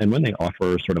 Yeah, and when they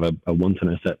offer sort of a once in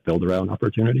a set build around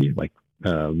opportunity, like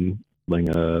playing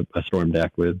a Storm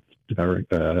deck with Devouring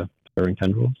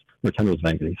Tendrils, or Tendrils of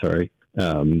Agony, sorry,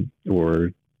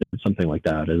 or something like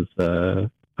that is a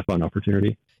fun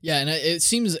opportunity. Yeah, and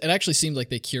it actually seems like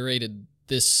they curated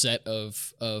this set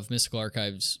of Mystical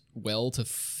Archives well to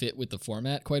fit with the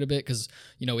format quite a bit, because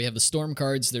we have the Storm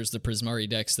cards, there's the Prismari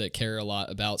decks that care a lot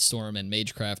about Storm, and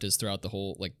Magecraft is throughout the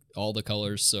whole, like all the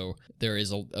colors, so there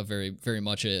is a very, very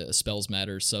much a Spells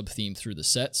Matter sub-theme through the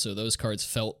set, so those cards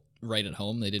felt right at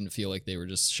home. They didn't feel like they were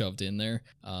just shoved in there.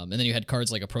 And then you had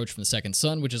cards like Approach from the Second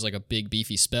Sun, which is like a big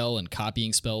beefy spell, and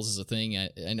copying spells is a thing.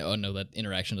 I know that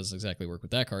interaction doesn't exactly work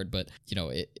with that card, but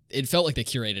it felt like they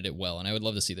curated it well, and I would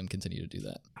love to see them continue to do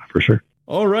that. For sure.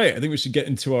 All right, I think we should get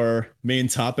into our main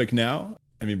topic now.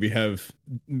 I mean, we have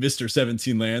Mr.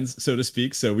 17 Lands, so to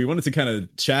speak. So we wanted to kind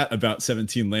of chat about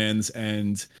 17 Lands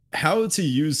and how to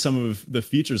use some of the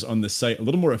features on the site a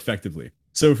little more effectively.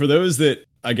 So for those that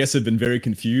I guess have been very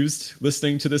confused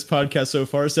listening to this podcast so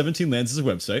far, 17 Lands is a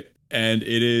website, and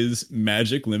it is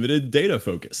Magic Limited data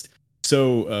focused.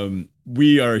 So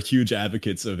we are huge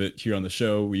advocates of it here on the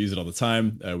show. We use it all the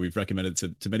time. We've recommended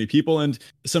it to many people. And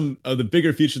some of the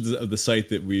bigger features of the site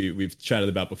that we've chatted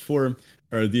about before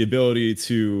are the ability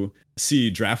to see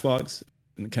draft logs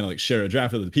and kind of like share a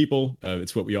draft with other people.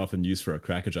 It's what we often use for a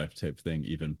Crack-a-Draft type thing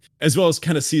even, as well as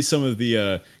kind of see some of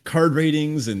the card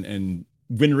ratings and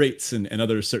win rates and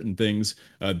other certain things.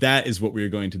 That is what we're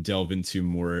going to delve into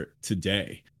more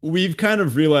today. We've kind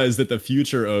of realized that the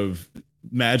future of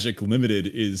Magic Limited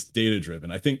is data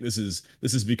driven. I think this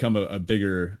has become a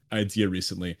bigger idea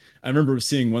recently. I remember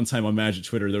seeing one time on Magic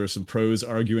Twitter, there were some pros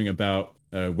arguing about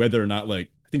whether or not, like,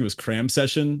 I think it was Cram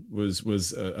Session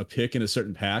was a pick in a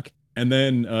certain pack. And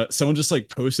then someone just like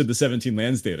posted the 17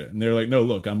 Lands data, and they're like, no,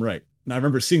 look, I'm right. And I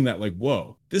remember seeing that, like,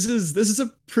 whoa, this is a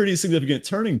pretty significant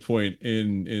turning point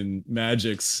in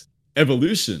Magic's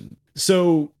evolution.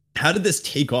 So how did this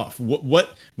take off?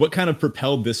 What kind of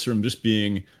propelled this from just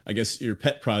being, I guess, your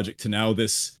pet project to now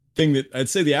this thing that I'd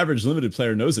say the average limited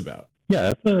player knows about?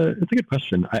 Yeah, it's a good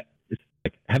question. It's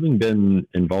like, having been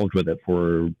involved with it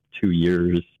for 2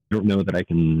 years, I don't know that I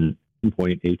can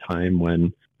pinpoint a time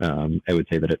when I would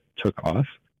say that it took off.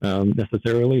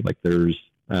 necessarily. Like there's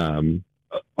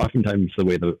oftentimes the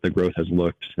way the growth has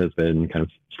looked has been kind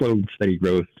of slow, steady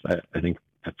growth. I think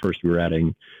at first we were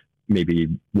adding maybe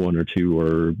one or two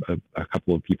or a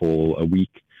couple of people a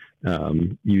week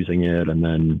using it, and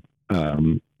then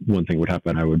one thing would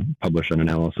happen. I would publish an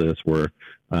analysis where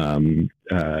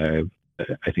I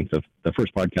think the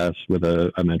first podcast with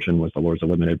a mention was the Lords of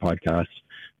Limited podcast,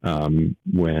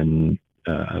 when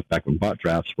back when bot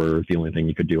drafts were the only thing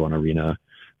you could do on Arena.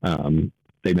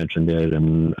 They mentioned it,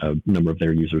 and a number of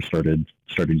their users started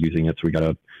using it. So we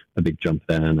got a big jump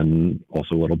then, and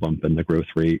also a little bump in the growth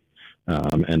rate.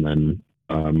 And then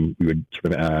we would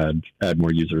sort of add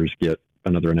more users, get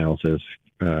another analysis.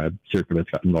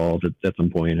 Sirkovitz got involved at some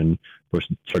point and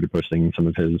started posting some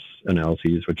of his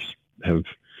analyses, which have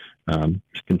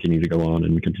just continued to go on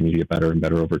and continue to get better and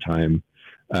better over time.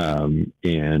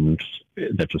 And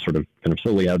that just sort of kind of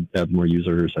slowly adds more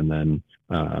users. And then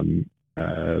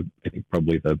I think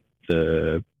probably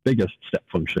the biggest step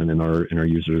function in our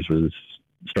users was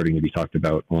starting to be talked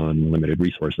about on limited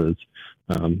resources.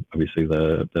 Obviously,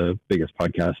 the biggest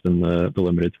podcast in the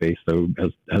limited space, so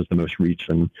has the most reach,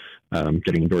 and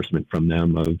getting endorsement from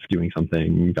them of doing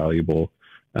something valuable,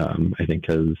 I think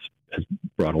has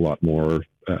brought a lot more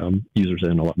users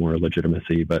in, a lot more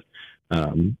legitimacy. But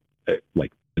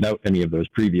like without any of those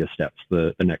previous steps,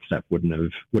 the next step wouldn't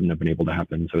have been able to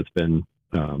happen. So it's been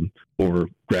or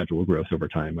gradual growth over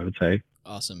time, I would say.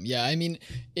 Awesome. Yeah, I mean,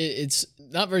 it's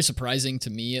not very surprising to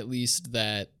me, at least,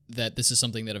 that this is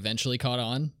something that eventually caught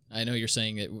on. I know you're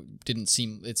saying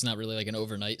it's not really like an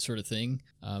overnight sort of thing.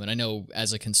 And I know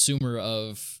as a consumer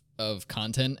of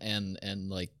content and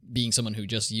like being someone who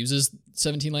just uses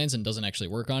 17 lands and doesn't actually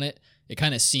work on it, it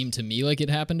kind of seemed to me like it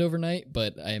happened overnight,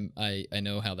 but I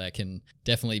know how that can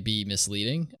definitely be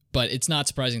misleading. But it's not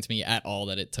surprising to me at all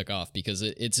that it took off, because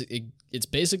it's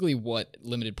basically what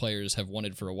limited players have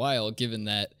wanted for a while, given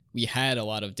that we had a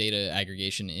lot of data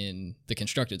aggregation in the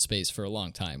constructed space for a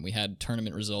long time. We had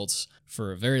tournament results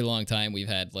for a very long time. We've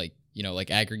had like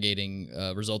aggregating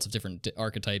results of different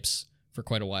archetypes for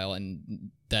quite a while,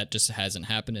 and that just hasn't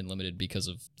happened in limited because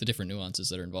of the different nuances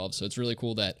that are involved. So it's really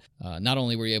cool that not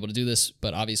only were you able to do this,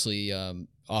 but obviously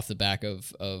off the back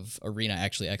of Arena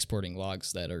actually exporting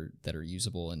logs that are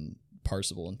usable and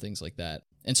parsable and things like that.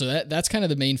 And so that's kind of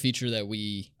the main feature that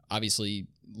we obviously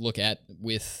look at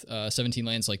with 17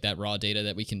 lands, like that raw data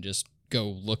that we can just go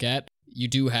look at. You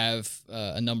do have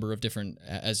a number of different,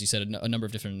 as you said, a number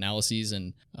of different analyses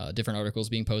and different articles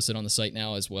being posted on the site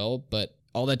now as well. But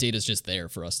all that data is just there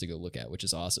for us to go look at, which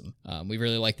is awesome. We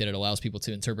really like that it allows people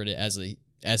to interpret it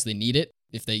as they need it.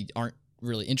 If they aren't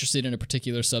really interested in a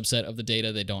particular subset of the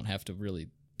data, they don't have to really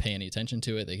pay any attention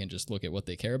to it. They can just look at what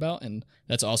they care about, and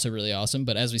that's also really awesome.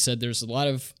 But as we said, there's a lot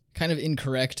of kind of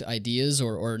incorrect ideas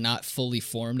or not fully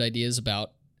formed ideas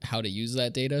about how to use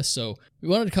that data. So we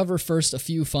wanted to cover first a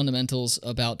few fundamentals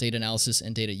about data analysis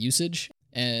and data usage,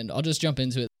 and I'll just jump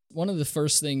into it. One of the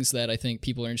first things that I think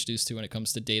people are introduced to when it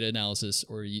comes to data analysis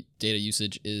or data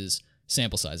usage is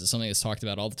sample size. It's something that's talked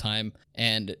about all the time,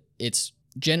 and it's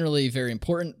generally very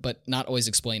important, but not always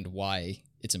explained why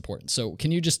it's important. So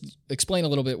can you just explain a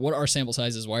little bit, what are sample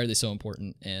sizes, why are they so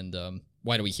important, and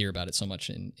why do we hear about it so much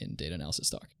in data analysis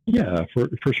talk? Yeah,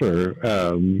 for sure.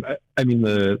 I mean,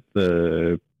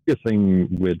 the biggest thing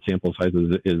with sample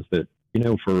sizes is that,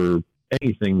 for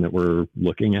anything that we're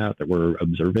looking at, that we're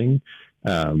observing,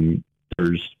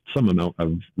 there's some amount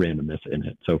of randomness in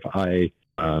it. So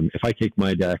if I take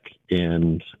my deck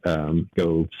and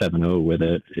go 7-0 with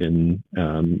it in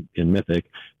Mythic,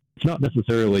 it's not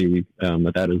necessarily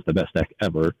that is the best deck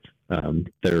ever.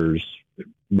 There's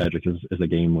Magic is a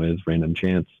game with random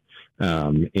chance,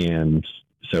 and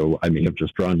so I may have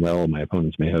just drawn well. My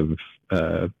opponents may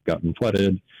have gotten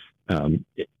flooded.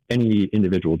 Any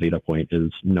individual data point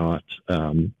is not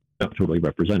totally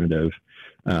representative,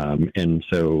 and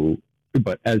so.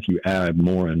 But as you add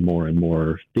more and more and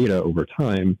more data over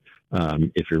time,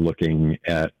 if you're looking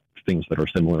at things that are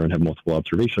similar and have multiple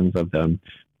observations of them,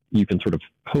 you can sort of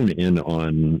hone in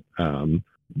on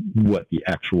what the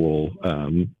actual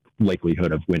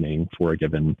likelihood of winning for a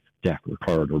given deck or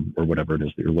card or whatever it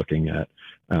is that you're looking at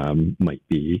might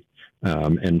be.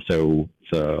 And so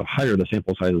the higher the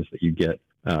sample sizes that you get,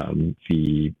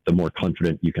 the more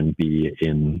confident you can be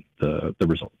in the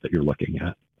result that you're looking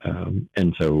at.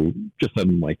 And so just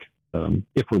some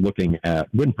if we're looking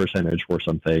at win percentage for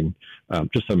something,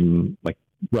 just some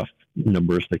rough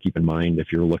numbers to keep in mind.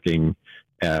 If you're looking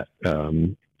at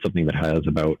something that has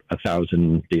about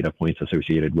 1,000 data points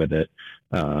associated with it,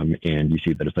 and you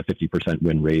see that it's a 50%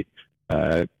 win rate,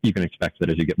 you can expect that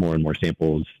as you get more and more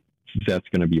samples, that's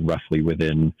going to be roughly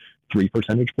within 3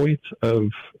 percentage points of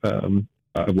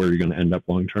where you're going to end up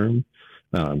long term.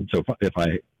 So if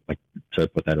I, like, to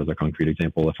put that as a concrete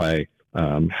example, if I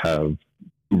have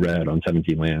red on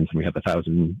 17 lands and we have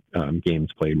 1,000 games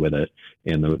played with it,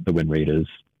 and the win rate is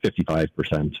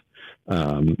 55%,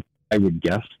 I would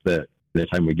guess that by the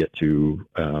time we get to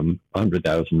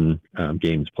 100,000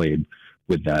 games played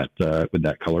with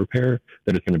that color pair,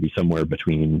 that it's going to be somewhere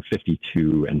between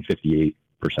 52 and 58%.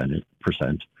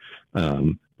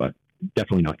 But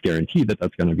definitely not guaranteed that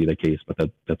that's going to be the case, but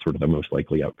that's sort of the most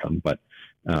likely outcome. But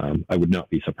I would not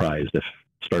be surprised if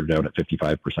it started out at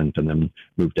 55% and then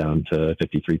moved down to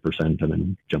 53% and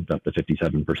then jumped up to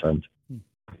 57%.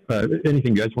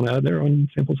 Anything you guys want to add there on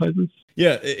sample sizes?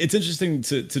 Yeah, it's interesting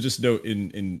to just note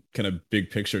in kind of big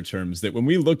picture terms that when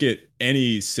we look at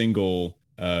any single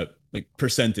like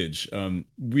percentage,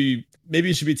 we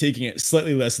maybe should be taking it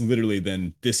slightly less literally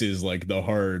than this is like the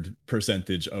hard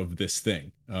percentage of this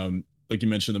thing. Like you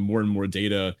mentioned, the more and more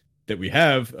data that we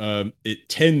have, it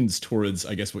tends towards,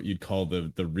 I guess, what you'd call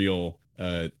the real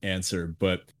answer.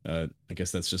 But I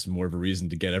guess that's just more of a reason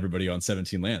to get everybody on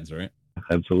 17 lands, right?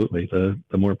 Absolutely.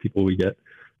 The more people we get,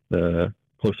 the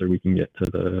closer we can get to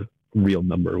the real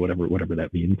number, whatever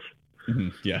that means. Mm-hmm.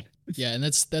 Yeah. Yeah, and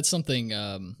that's something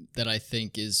that I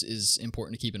think is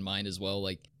important to keep in mind as well.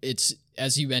 Like, it's,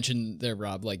 as you mentioned there,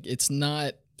 Rob, like, it's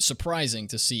not surprising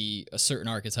to see a certain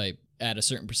archetype at a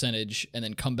certain percentage and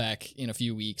then come back in a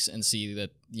few weeks and see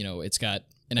that, you know, it's got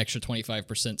an extra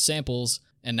 25% samples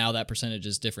and now that percentage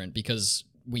is different, because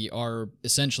we are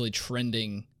essentially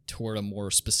trending toward a more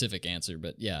specific answer.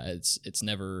 But yeah,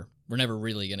 we're never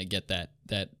really going to get that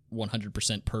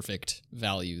 100% perfect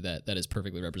value that is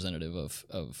perfectly representative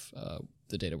of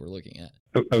the data we're looking at.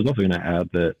 I was also going to add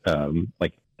that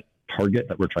like, target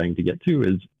that we're trying to get to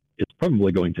is it's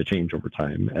probably going to change over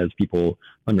time as people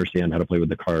understand how to play with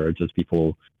the cards, as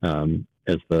people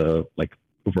as the like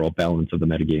overall balance of the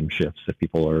metagame shifts. If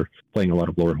people are playing a lot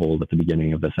of Lorehold at the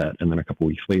beginning of the set, and then a couple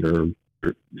weeks later,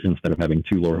 instead of having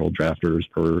 2 Lorehold drafters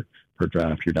per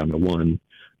draft, you're down to 1.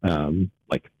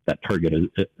 Like, that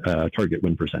target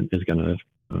win percent is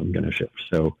gonna shift.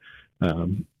 So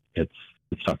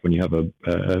it's tough when you have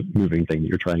a moving thing that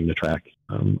you're trying to track,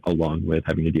 along with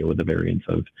having to deal with the variance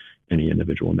of any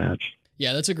individual match.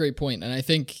 Yeah, that's a great point, and I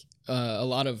think a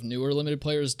lot of newer limited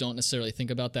players don't necessarily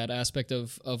think about that aspect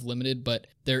of limited, but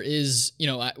there is, you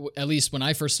know, at least when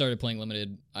I first started playing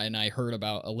limited and I heard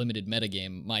about a limited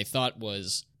metagame, my thought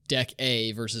was deck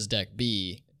A versus deck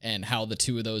B and how the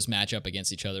two of those match up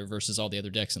against each other versus all the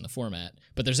other decks in the format.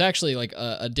 But there's actually like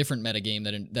a different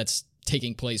metagame that's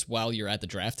taking place while you're at the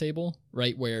draft table,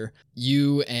 right? Where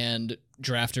you and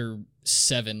drafter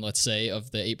 7, let's say,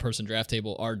 of the 8-person draft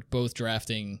table are both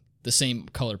drafting the same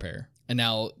color pair. And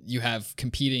now you have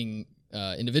competing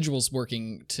individuals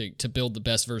working to build the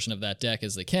best version of that deck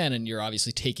as they can, and you're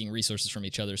obviously taking resources from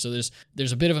each other. So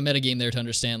there's a bit of a metagame there to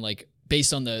understand, like,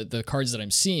 based on the cards that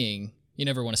I'm seeing, you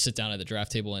never want to sit down at the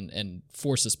draft table and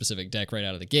force a specific deck right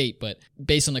out of the gate, but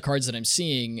based on the cards that I'm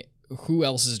seeing, who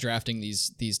else is drafting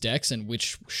these decks and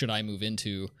which should I move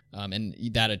into? And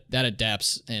that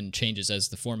adapts and changes as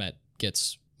the format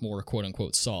gets more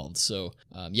quote-unquote solved. So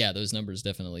yeah, those numbers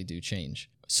definitely do change.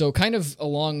 So kind of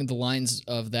along the lines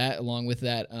of that, along with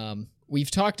that,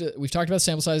 we've talked about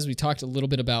sample sizes. We talked a little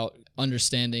bit about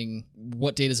understanding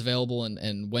what data is available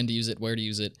and when to use it, where to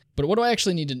use it. But what do I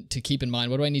actually need to keep in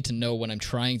mind? What do I need to know when I'm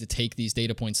trying to take these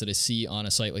data points that I see on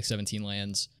a site like 17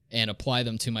 Lands and apply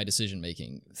them to my decision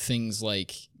making? Things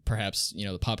like perhaps, you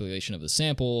know, the population of the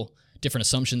sample, different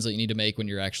assumptions that you need to make when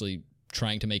you're actually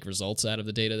trying to make results out of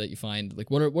the data that you find. Like,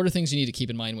 what are things you need to keep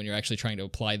in mind when you're actually trying to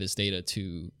apply this data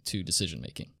to decision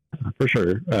making? For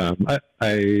sure.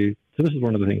 So this is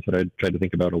one of the things that I tried to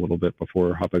think about a little bit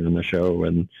before hopping on the show,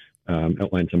 and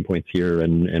outline some points here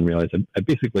and realized I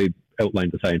basically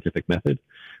outlined the scientific method.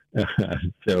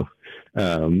 So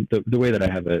the way that I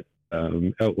have it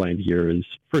outlined here is,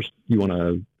 first you want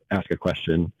to ask a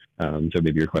question. So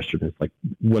maybe your question is like,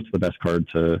 what's the best card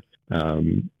to,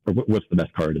 or what's the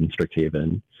best card in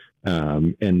Strixhaven?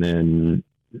 And then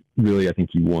really, I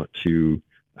think you want to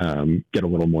get a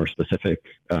little more specific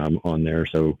on there.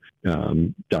 So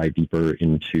dive deeper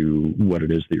into what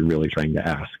it is that you're really trying to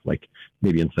ask. Like,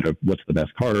 maybe instead of what's the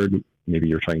best card, maybe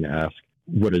you're trying to ask,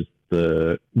 what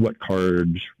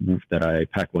card that I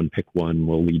pack one, pick one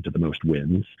will lead to the most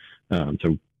wins.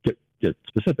 So get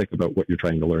specific about what you're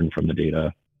trying to learn from the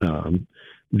data.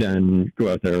 Then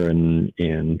go out there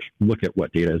and look at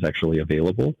what data is actually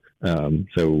available.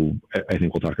 So I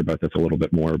think we'll talk about this a little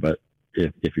bit more, but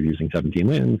if you're using 17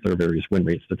 lands, there are various win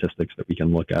rate statistics that we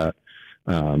can look at.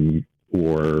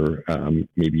 Or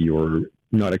maybe you're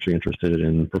not actually interested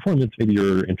in performance. Maybe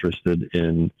you're interested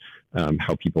in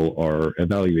how people are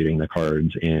evaluating the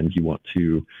cards, and you want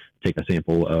to take a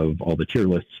sample of all the tier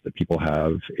lists that people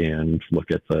have and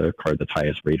look at the card that's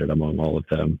highest rated among all of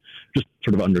them. Just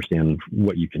sort of understand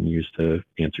what you can use to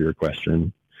answer your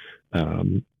question.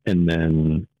 And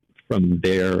then from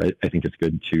there, I think it's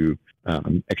good to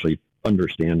actually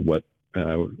understand what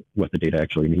the data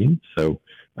actually means. So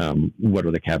what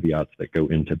are the caveats that go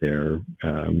into there?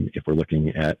 If we're looking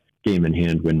at game in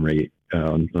hand win rate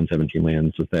on 17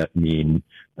 lands, does that mean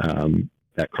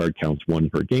that card counts 1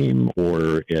 per game?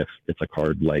 Or if it's a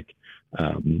card like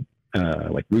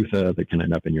Rutha that can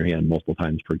end up in your hand multiple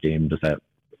times per game, does that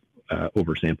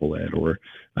oversample it? Or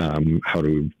how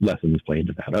do lessons play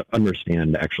into that?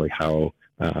 Understand actually how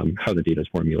the data is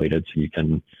formulated so you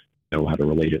can know how to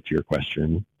relate it to your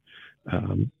question.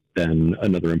 Then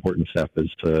another important step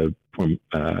is to form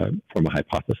a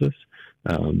hypothesis.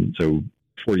 So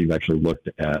before you've actually looked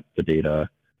at the data,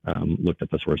 looked at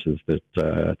the sources that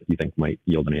you think might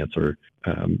yield an answer,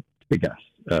 take a guess,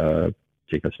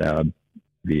 take a stab.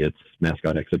 Maybe it's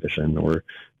mascot exhibition, or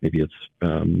maybe it's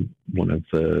one of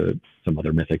some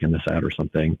other mythic in the set or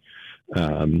something.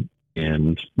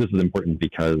 And this is important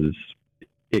because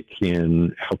it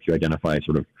can help you identify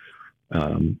sort of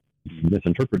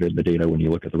misinterpreted the data when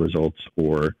you look at the results,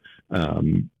 or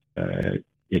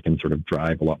it can sort of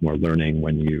drive a lot more learning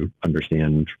when you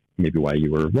understand maybe why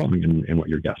you were wrong and what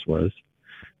your guess was.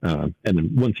 And then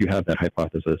once you have that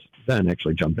hypothesis, then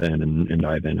actually jump in and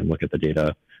dive in and look at the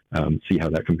data, see how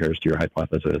that compares to your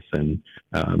hypothesis, and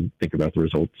think about the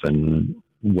results and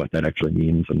what that actually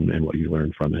means and what you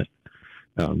learned from it.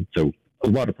 So a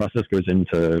lot of process goes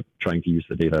into trying to use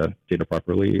the data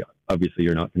properly. Obviously,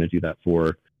 you're not going to do that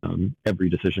for every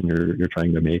decision you're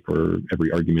trying to make, or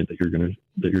every argument that you're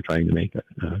trying to make.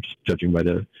 Just judging by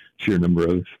the sheer number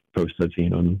of posts I've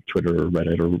seen on Twitter or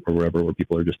Reddit or wherever, where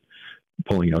people are just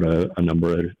pulling out a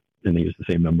number and they use the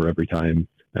same number every time.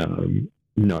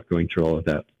 Not going through all of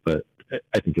that, but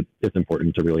I think it's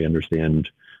important to really understand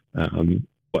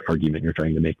what argument you're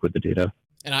trying to make with the data.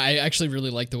 And I actually really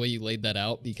like the way you laid that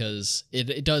out, because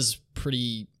it does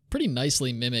pretty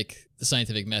nicely mimic the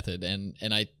scientific method,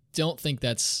 and I don't think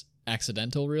that's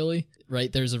accidental, really,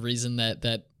 right? There's a reason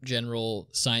that general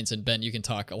science, and Ben, you can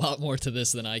talk a lot more to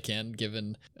this than I can,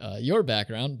 given your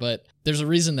background, but there's a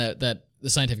reason that the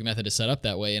scientific method is set up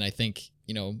that way, and I think,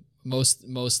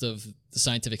 most of the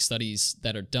scientific studies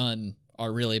that are done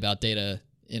are really about data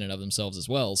in and of themselves as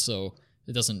well, so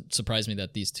it doesn't surprise me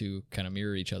that these two kind of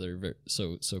mirror each other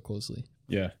so closely.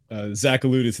 Yeah, Zach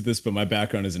alluded to this, but my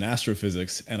background is in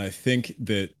astrophysics, and I think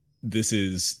that this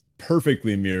is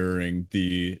perfectly mirroring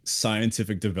the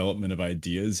scientific development of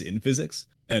ideas in physics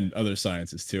and other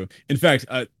sciences too. In fact,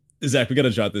 Zach, we got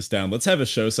to jot this down. Let's have a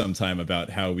show sometime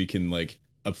about how we can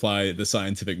apply the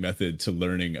scientific method to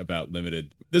learning about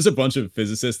limited. There's a bunch of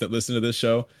physicists that listen to this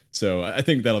show, so I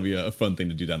think that'll be a fun thing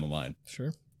to do down the line.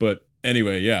 Sure. But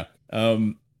anyway, yeah.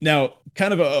 Now,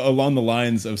 kind of along the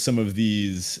lines of some of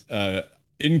these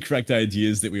incorrect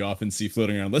ideas that we often see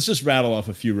floating around, let's just rattle off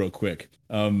a few real quick.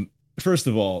 First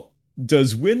of all,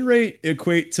 does win rate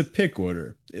equate to pick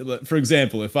order? For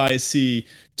example, if I see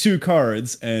 2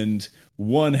 cards and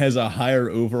one has a higher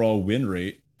overall win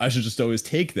rate, I should just always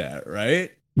take that,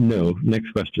 right? No.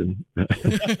 Next question.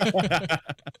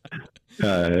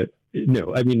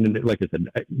 No, I mean, like I said,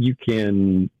 you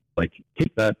can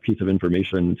take that piece of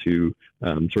information to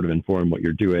sort of inform what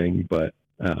you're doing, but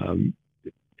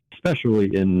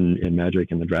especially in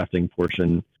Magic, in the drafting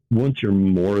portion, once you're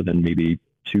more than maybe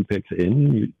 2 picks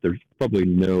in, there's probably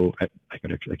I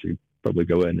could actually probably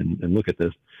go in and look at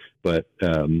this, but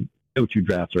no 2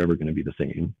 drafts are ever going to be the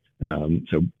same.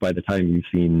 So by the time you've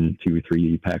seen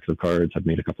 2-3 packs of cards, have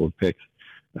made a couple of picks,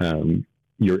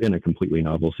 you're in a completely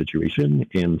novel situation.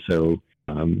 And so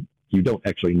you don't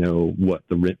actually know what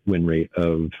the win rate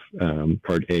of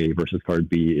card A versus card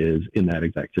B is in that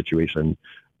exact situation.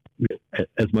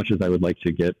 As much as I would like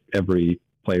to get every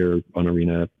player on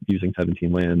Arena using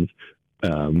 17 lands,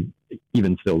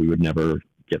 even still, we would never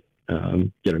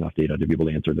get enough data to be able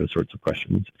to answer those sorts of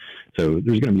questions. So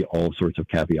there's going to be all sorts of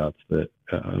caveats that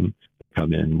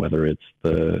come in, whether it's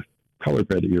the color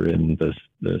pair that you're in, the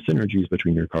synergies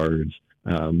between your cards.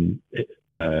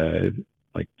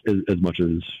 As much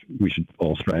as we should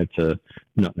all strive to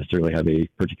not necessarily have a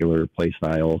particular play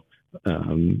style,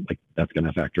 that's going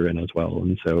to factor in as well.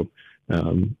 And so,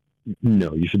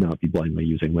 no, you should not be blindly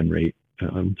using win rate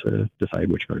to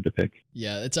decide which card to pick.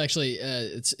 Yeah, it's actually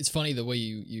it's funny the way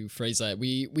you phrase that.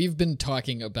 We've been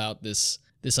talking about this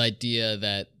this idea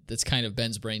that's kind of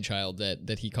Ben's brainchild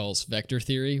that he calls vector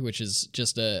theory, which is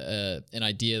just an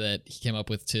idea that he came up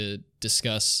with to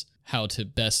discuss how to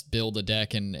best build a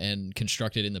deck and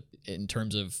construct it in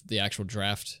terms of the actual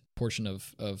draft portion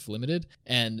of Limited.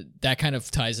 And that kind of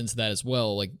ties into that as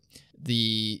well. Like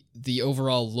the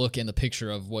overall look and the picture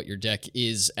of what your deck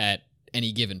is at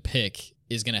any given pick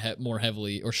is going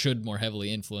to should more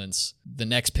heavily influence the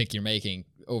next pick you're making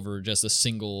over just a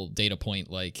single data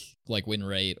point like win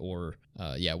rate or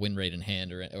win rate in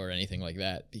hand or anything like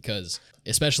that. Because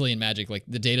especially in Magic, like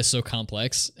the data's so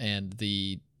complex and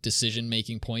the decision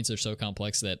making points are so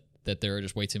complex that there are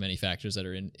just way too many factors that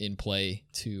are in play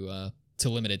to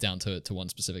limit it down to one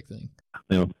specific thing.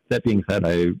 That being said,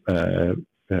 I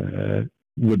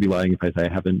would be lying if I say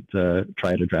I haven't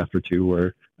tried a draft or two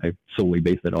where I solely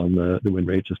base it on the win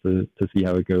rate just to see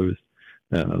how it goes.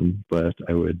 But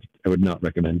I would not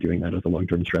recommend doing that as a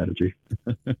long-term strategy.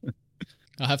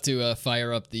 I'll have to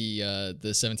fire up the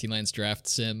 17 Lands draft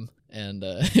sim and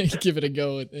give it a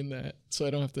go in that, so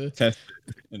I don't have to test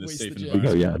it in a waste safe the gem.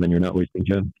 environment. Yeah, then you're not wasting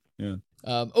gems. Yeah.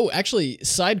 Actually,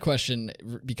 side question,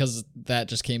 because that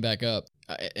just came back up,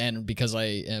 and because I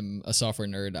am a software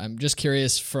nerd, I'm just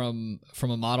curious from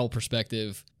a model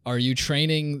perspective, are you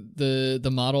training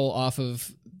the model off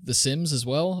of the sims as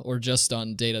well, or just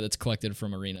on data that's collected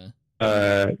from Arena?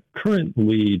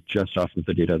 Currently, just off of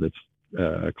the data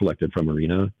that's collected from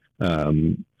Arena.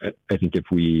 I think if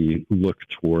we look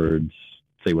towards,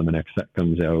 say, when the next set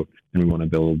comes out and we want to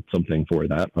build something for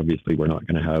that, obviously we're not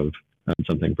going to have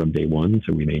something from day one,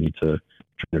 so we may need to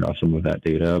train it off some of that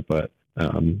data. But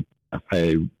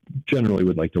I generally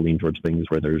would like to lean towards things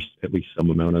where there's at least some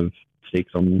amount of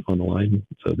stakes on the line,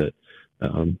 so that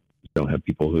you don't have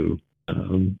people who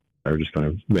are just kind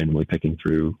of randomly picking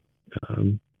through,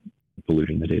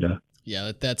 polluting the data.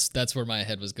 Yeah, that's where my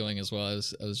head was going as well. I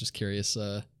was just curious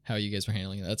how you guys were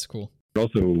handling it. That's cool. It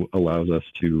also allows us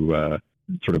to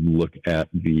sort of look at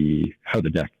how the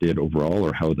deck did overall,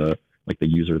 or how the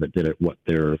user that did it, what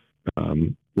their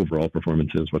overall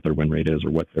performance is, what their win rate is, or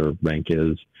what their rank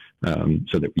is,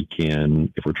 so that we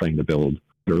can, if we're trying to build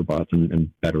better bots,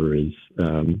 and better is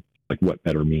what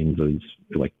better means is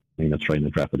like something that's trying to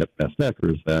draft the best deck, or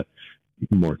is that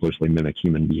more closely mimic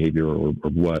human behavior, or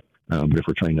what? But if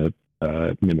we're trying to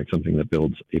mimic something that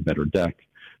builds a better deck,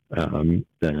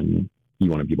 then you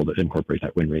want to be able to incorporate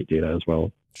that win rate data as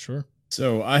well. Sure.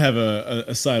 So I have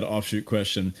a side offshoot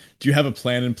question. Do you have a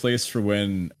plan in place for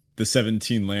when the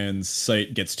 17 Lands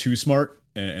site gets too smart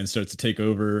and starts to take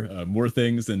over more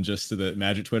things than just the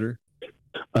Magic Twitter?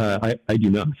 I do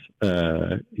not.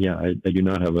 I do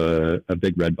not have a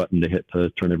big red button to hit to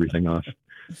turn everything off.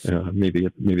 Maybe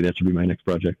that should be my next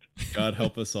project. God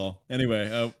help us all.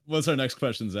 Anyway, what's our next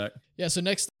question, Zach? Yeah, so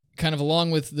next, kind of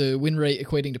along with the win rate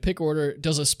equating to pick order,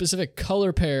 does a specific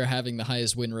color pair having the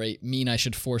highest win rate mean I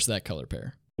should force that color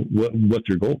pair? What's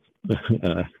your goal?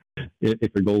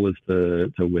 If your goal is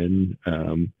to win,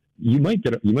 you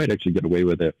might actually get away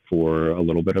with it for a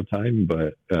little bit of time,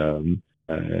 but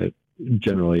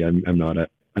generally, I'm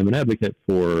an advocate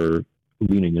for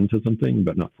leaning into something,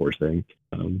 but not forcing.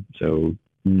 So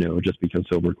no, just because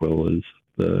Silver Quill has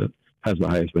the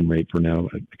highest win rate for now,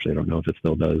 actually I don't know if it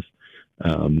still does,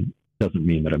 doesn't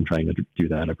mean that I'm trying to do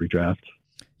that every draft.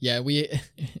 Yeah, we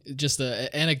just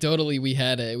anecdotally we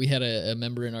had a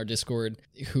member in our Discord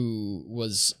who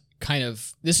was kind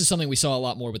of, this is something we saw a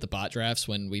lot more with the bot drafts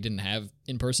when we didn't have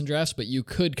in-person drafts, but you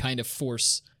could kind of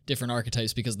force different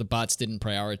archetypes because the bots didn't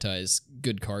prioritize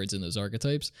good cards in those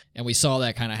archetypes. And we saw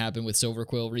that kind of happen with Silver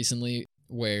Quill recently,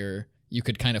 where you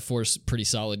could kind of force pretty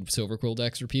solid Silver Quill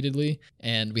decks repeatedly.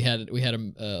 And we had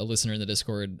a listener in the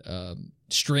Discord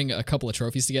string a couple of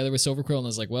trophies together with Silver Quill, and I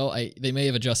was like, well, they may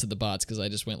have adjusted the bots because I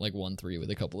just went like 1-3 with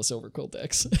a couple of Silver Quill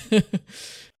decks.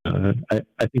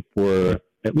 I think for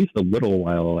at least a little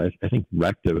while, I think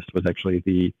Rakdos was actually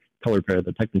the color pair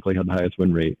that technically had the highest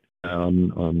win rate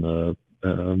on the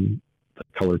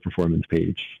color performance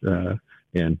page.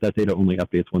 And that data only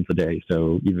updates once a day.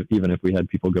 So even if we had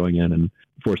people going in and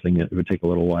forcing it, it would take a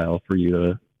little while for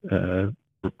you to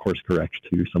course correct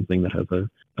to something that has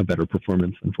a better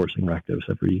performance than forcing Rakdos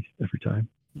every time.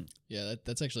 Yeah,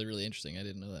 that's actually really interesting. I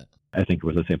didn't know that. I think it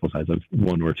was a sample size of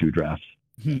 1 or 2 drafts.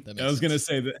 I was going to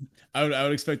say that I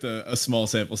would expect a small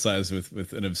sample size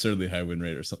with an absurdly high win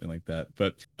rate or something like that.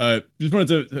 But just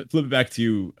wanted to flip it back to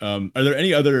you. Are there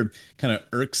any other kind of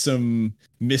irksome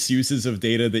misuses of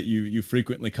data that you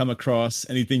frequently come across?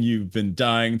 Anything you've been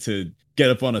dying to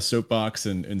get up on a soapbox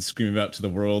and scream about to the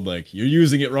world, like, you're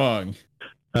using it wrong?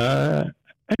 I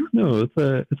don't know.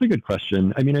 It's a good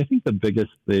question. I mean, I think the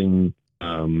biggest thing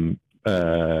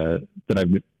that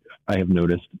I have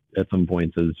noticed at some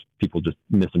points is people just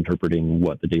misinterpreting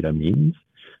what the data means.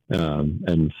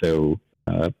 And so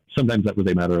sometimes that was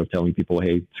a matter of telling people,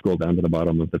 hey, scroll down to the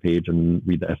bottom of the page and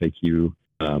read the FAQ.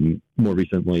 More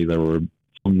recently, there were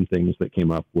some things that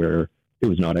came up where it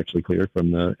was not actually clear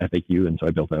from the FAQ. And so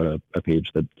I built out a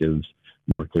page that gives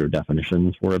more clear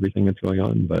definitions for everything that's going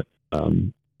on. But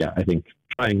yeah, I think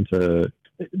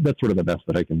that's sort of the best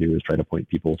that I can do is try to point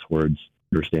people towards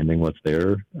understanding what's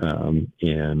there.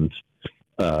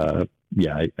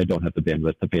 Yeah, I don't have the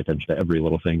bandwidth to pay attention to every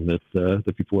little thing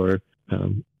that people are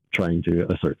trying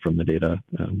to assert from the data.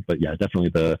 But yeah, definitely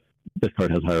this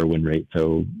card has higher win rate,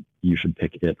 so you should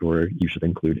pick it or you should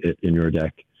include it in your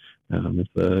deck. Is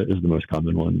the most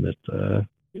common one that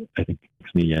I think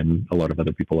makes me and a lot of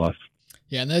other people off.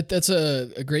 Yeah, and that's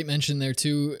a great mention there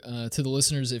too to the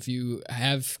listeners. If you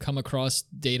have come across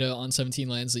data on 17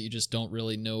 lands that you just don't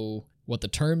really know what the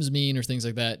terms mean or things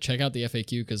like that, check out the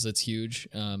FAQ because that's huge.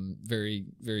 Very,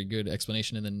 very good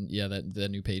explanation. And then, yeah, the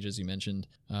new pages you mentioned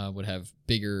would have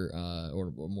bigger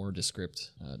or more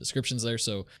descriptions there.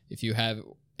 So if you have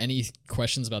any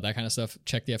questions about that kind of stuff,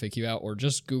 check the FAQ out or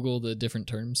just Google the different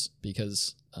terms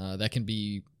because that can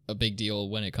be a big deal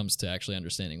when it comes to actually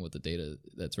understanding what the data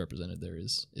that's represented there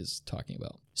is talking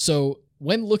about. So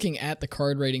when looking at the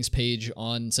card ratings page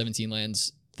on 17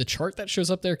 lands, the chart that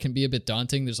shows up there can be a bit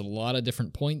daunting. There's a lot of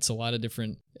different points, a lot of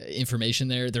different information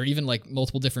there. There are even like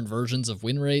multiple different versions of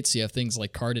win rates. You have things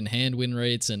like card in hand win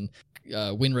rates and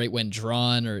win rate when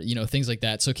drawn or, things like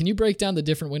that. So can you break down the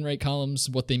different win rate columns,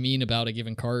 what they mean about a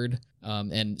given card?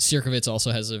 And Sierkovitz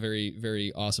also has a very,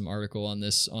 very awesome article on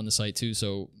this on the site too.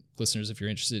 So listeners, if you're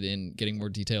interested in getting more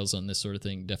details on this sort of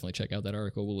thing, definitely check out that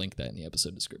article. We'll link that in the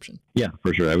episode description. Yeah,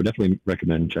 for sure. I would definitely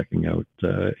recommend checking out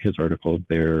his article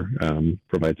there.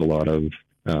 Provides a lot of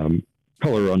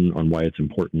color on why it's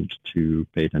important to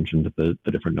pay attention to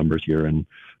the different numbers here and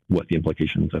what the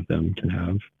implications of them can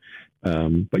have.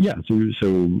 But yeah,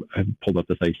 so I've pulled up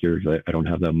the site here because I don't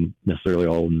have them necessarily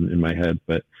all in my head.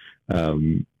 But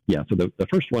yeah, so the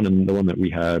first one and the one that we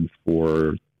had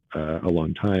for a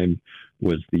long time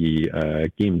was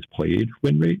the games played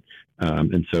win rate.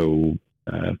 And so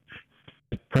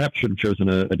perhaps should have chosen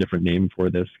a different name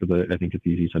for this because I think it's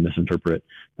easy to misinterpret.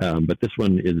 But this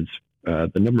one is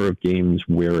the number of games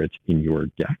where it's in your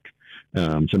deck.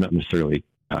 So not necessarily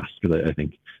cast, because I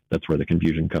think that's where the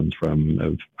confusion comes from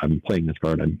of I'm playing this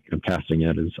card, I'm casting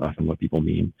it is often what people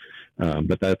mean.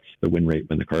 But that's the win rate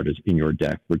when the card is in your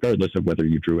deck, regardless of whether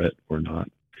you drew it or not.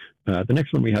 The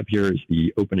next one we have here is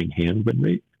the opening hand win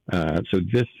rate. So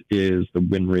this is the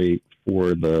win rate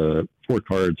for the 4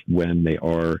 cards when they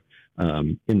are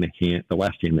in the hand, the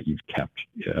last hand that you've kept.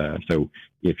 So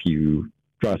if you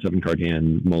draw a 7-card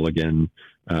hand, mulligan,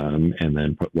 and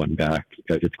then put 1 back,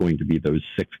 it's going to be those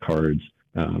 6 cards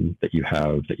that you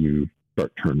have that you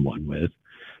start turn 1 with.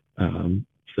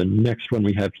 The next one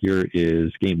we have here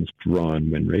is games drawn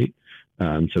win rate.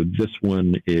 So this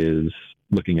one is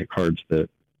looking at cards that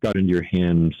got into your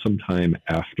hand sometime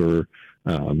after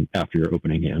your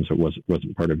opening hand, so it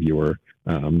wasn't part of your.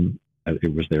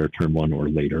 It was their turn 1 or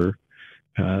later.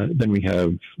 Then we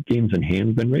have games in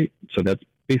hand win rate. So that's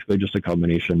basically just a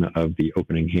combination of the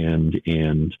opening hand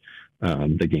and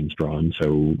the games drawn.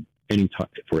 So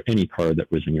for any card that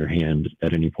was in your hand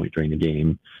at any point during the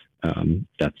game,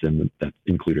 that's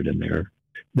included in there.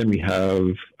 Then we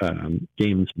have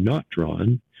games not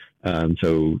drawn.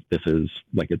 So this is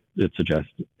like it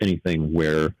suggests anything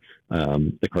where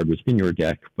the card was in your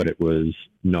deck, but it was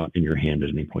not in your hand at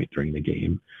any point during the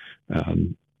game.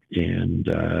 And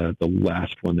the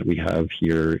last one that we have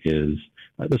here is,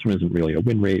 this one isn't really a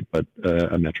win rate, but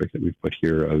a metric that we've put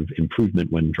here of improvement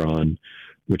when drawn,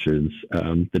 which is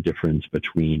the difference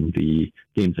between the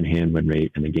games in hand win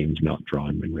rate and the games not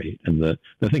drawn win rate. And the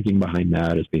thinking behind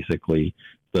that is basically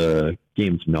the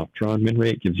games not drawn win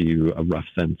rate gives you a rough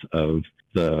sense of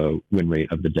the win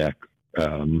rate of the deck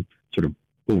sort of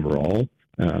overall.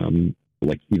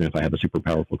 Like even if I have a super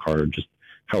powerful card, just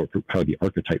how the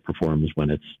archetype performs when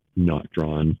it's not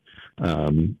drawn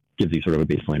gives you sort of a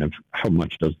baseline of how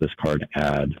much does this card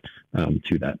add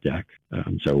to that deck.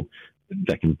 So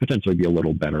that can potentially be a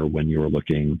little better when you're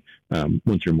looking,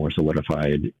 once you're more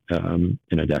solidified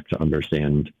in a deck, to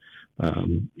understand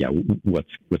what's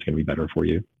going to be better for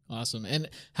you. Awesome. And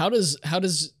how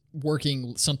does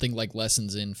working something like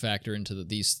lessons in factor into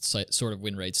these sort of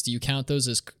win rates? Do you count those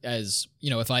as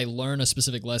if I learn a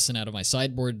specific lesson out of my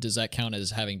sideboard, does that count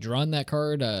as having drawn that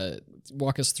card?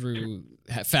 Walk us through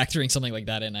factoring something like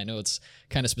that in. I know it's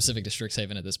kind of specific to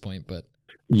Strixhaven at this point, but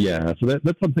yeah, so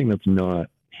that's something that's not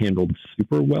handled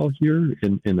super well here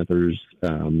in that there's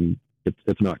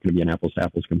it's not going to be an apples to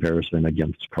apples comparison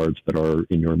against cards that are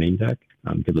in your main deck,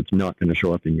 because it's not going to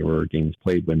show up in your games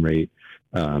played win rate.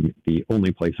 The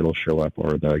only place it'll show up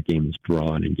are the games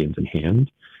drawn and games in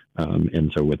hand.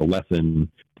 And so with a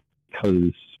lesson,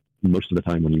 because most of the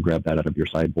time when you grab that out of your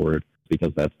sideboard,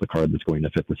 because that's the card that's going to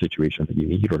fit the situation that you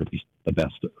need, or at least the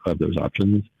best of those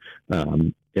options,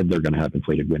 and they're going to have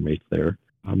inflated win rates there.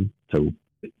 So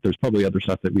there's probably other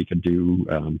stuff that we could do,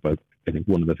 but I think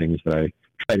one of the things that I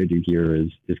try to do here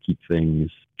is keep things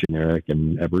generic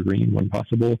and evergreen when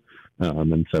possible.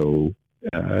 And so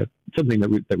something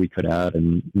that we could add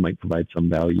and might provide some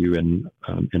value in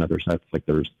other sets, like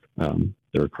there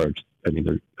are cards. I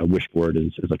mean, a wish board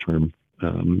is a term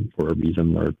for a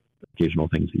reason. There are occasional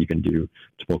things that you can do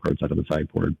to pull cards out of the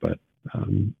sideboard, but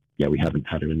yeah, we haven't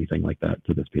added anything like that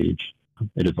to this page.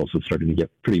 It is also starting to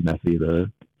get pretty messy. There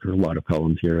are a lot of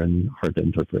columns here and hard to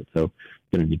interpret, so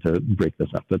going to need to break this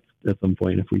up at some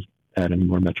point if we add any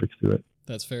more metrics to it.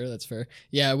 That's fair. That's fair.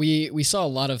 Yeah, we saw a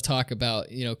lot of talk about,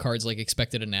 cards like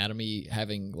Expected Anatomy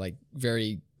having like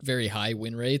very, very high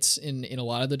win rates in a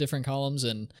lot of the different columns,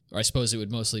 or I suppose it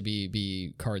would mostly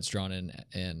be cards drawn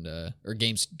and or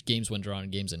games when drawn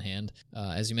and games in hand,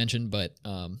 as you mentioned. But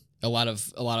a lot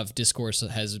of discourse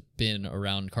has been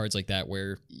around cards like that,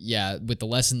 where with the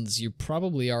lessons you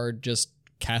probably are just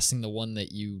casting the one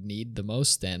that you need the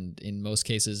most, and in most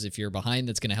cases if you're behind,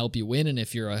 that's going to help you win, and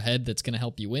if you're ahead, that's going to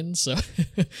help you win. So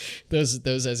those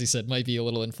as you said might be a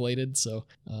little inflated. So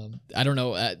I don't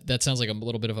know, that sounds like a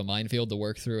little bit of a minefield to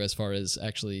work through as far as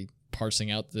actually parsing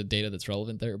out the data that's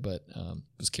relevant there, but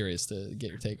was curious to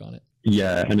get your take on it.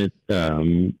 Yeah, and it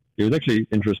was actually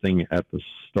interesting at the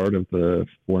start of the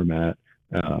format,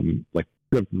 like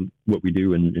what we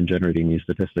do in generating these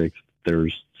statistics.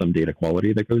 There's some data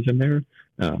quality that goes in there.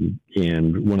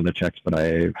 And one of the checks that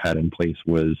I had in place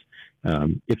was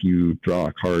if you draw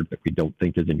a card that we don't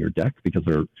think is in your deck, because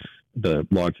the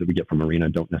logs that we get from Arena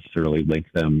don't necessarily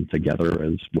link them together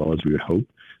as well as we would hope.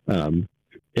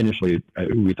 Initially,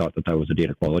 we thought that was a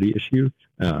data quality issue,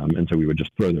 and so we would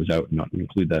just throw those out and not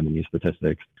include them in these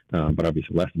statistics. But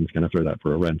obviously, Lesson's going to throw that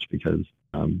for a wrench, because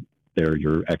there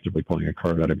you're actively pulling a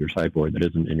card out of your sideboard that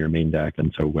isn't in your main deck.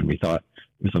 And so when we thought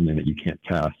it was something that you can't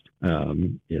cast,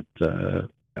 it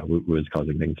was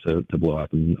causing things to blow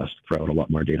up and us to throw out a lot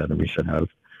more data than we should have.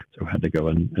 So I had to go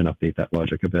and update that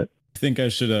logic a bit. I think I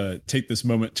should take this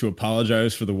moment to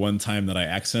apologize for the one time that I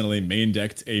accidentally main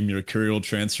decked a Mercurial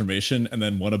Transformation and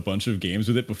then won a bunch of games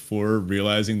with it before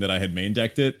realizing that I had main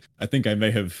decked it. I think I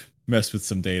may have messed with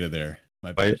some data there.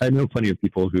 I know plenty of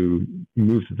people who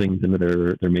move things into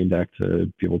their main deck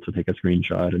to be able to take a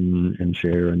screenshot and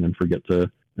share, and then forget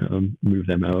to move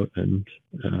them out, and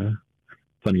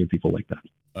plenty of people like that.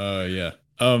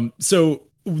 Yeah. So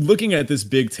looking at this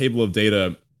big table of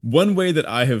data, one way that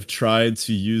I have tried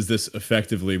to use this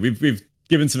effectively, we've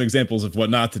given some examples of what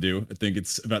not to do. I think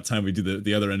it's about time we do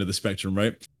the other end of the spectrum,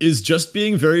 right? Is just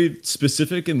being very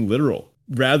specific and literal,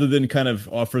 rather than kind of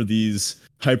offer these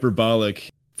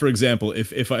hyperbolic. For example,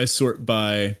 if I sort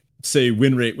by, say,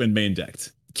 win rate when main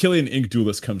decked, Killian Ink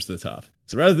Duelist comes to the top.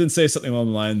 So rather than say something along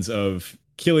the lines of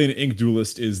Killian Ink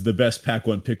Duelist is the best pack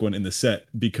one, pick one in the set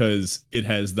because it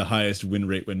has the highest win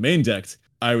rate when main decked,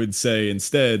 I would say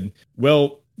instead,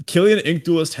 well, Killian Ink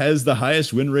Duelist has the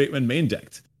highest win rate when main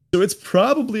decked. So it's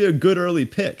probably a good early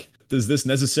pick. Does this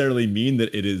necessarily mean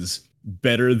that it is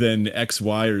better than X,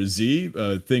 Y, or Z,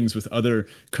 things with other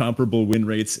comparable win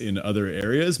rates in other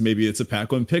areas? Maybe it's a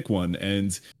pack one, pick one,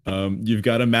 and you've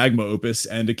got a Magma Opus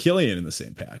and a Killian in the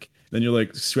same pack. Then you're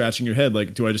like scratching your head,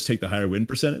 like, do I just take the higher win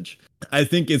percentage? I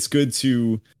think it's good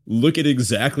to look at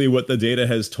exactly what the data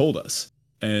has told us.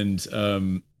 And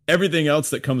everything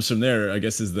else that comes from there, I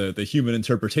guess, is the human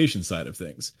interpretation side of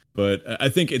things. But I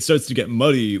think it starts to get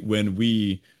muddy when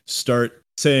we start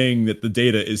saying that the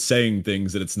data is saying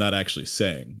things that it's not actually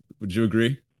saying. Would you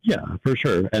agree? Yeah, for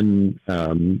sure. And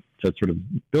to sort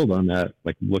of build on that,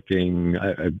 like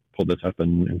I pulled this up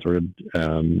and sort of,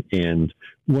 and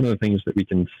one of the things that we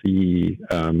can see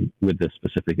with this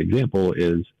specific example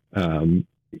is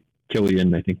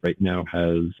Killian, I think right now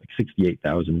has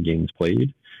 68,000 games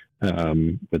played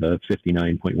with a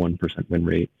 59.1% win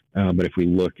rate. But if we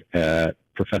look at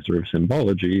Professor of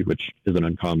Symbology, which isn't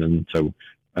uncommon, so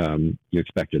you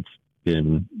expect it's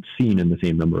been seen in the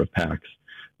same number of packs.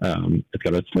 It's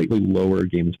got a slightly lower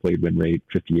games played win rate,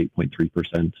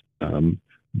 58.3%,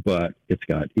 but it's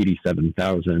got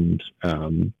 87,000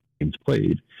 games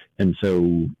played. And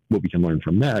so what we can learn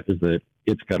from that is that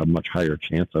it's got a much higher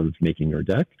chance of making your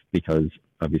deck, because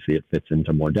obviously it fits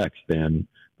into more decks than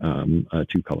a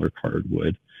two-color card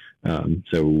would.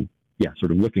 So yeah,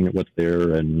 sort of looking at what's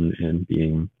there and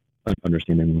being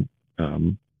understanding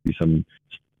some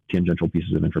tangential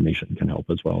pieces of information can help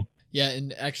as well. Yeah,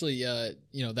 and actually,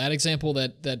 that example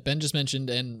that Ben just mentioned,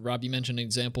 and Rob, you mentioned an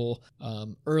example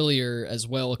earlier as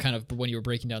well, kind of when you were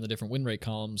breaking down the different win rate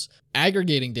columns.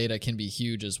 Aggregating data can be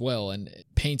huge as well, and it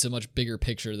paints a much bigger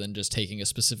picture than just taking a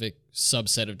specific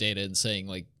subset of data and saying,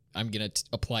 like, I'm going to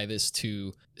apply this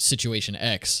to situation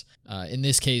X. In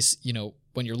this case,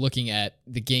 when you're looking at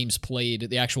the games played,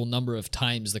 the actual number of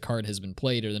times the card has been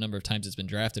played or the number of times it's been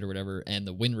drafted or whatever, and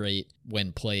the win rate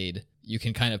when played, you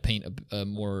can kind of paint a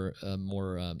more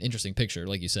interesting picture.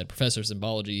 Like you said, Professor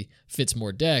Symbology fits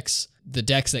more decks. The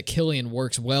decks that Killian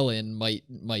works well in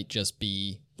might just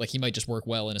be like, he might just work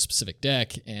well in a specific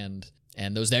deck, and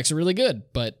those decks are really good,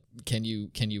 but can you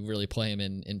really play him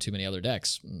in too many other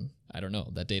decks? I don't know.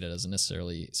 That data doesn't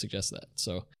necessarily suggest that.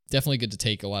 So definitely good to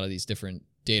take a lot of these different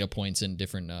data points and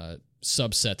different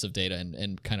subsets of data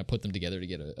and kind of put them together to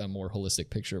get a more holistic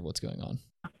picture of what's going on.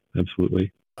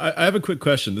 Absolutely. I have a quick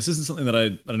question. This isn't something that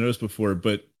I noticed before,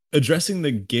 but addressing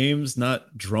the games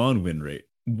not drawn win rate,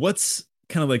 what's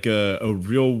kind of like a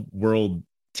real world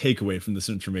takeaway from this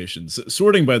information? So,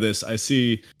 sorting by this, I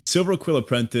see Silverquill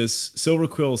Apprentice,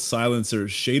 Silverquill Silencer,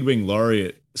 Shadewing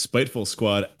Laureate, Spiteful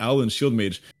Squad, Owlin Shield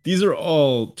Mage. These are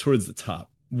all towards the top.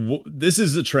 This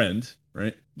is a trend,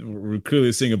 right? We're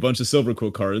clearly seeing a bunch of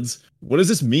Silverquill cards. What does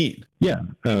this mean? Yeah.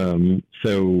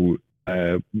 So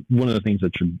one of the things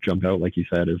that should jump out, like you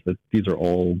said, is that these are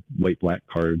all white-black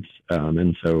cards,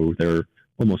 and so they're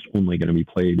almost only going to be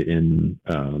played in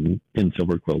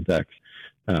Silverquill decks.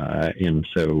 And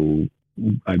so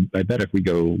I bet if we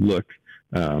go look,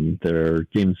 their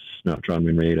games not drawn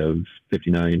win rate of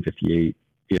 59,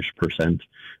 58-ish%,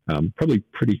 probably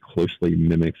pretty closely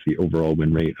mimics the overall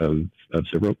win rate of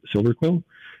Silverquill.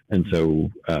 And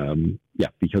so,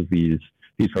 because these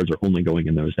cards are only going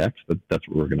in those decks, that's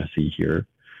what we're going to see here.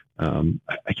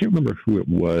 I can't remember who it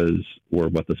was or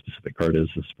what the specific card is.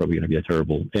 This is probably going to be a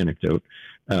terrible anecdote.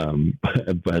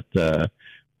 But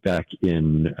back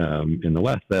in the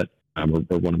last set,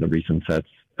 or one of the recent sets,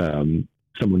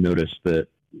 someone noticed that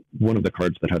one of the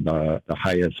cards that had the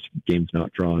highest games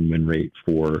not drawn win rate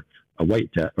for a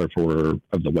white deck, or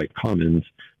of the white commons,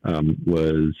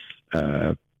 was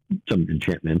some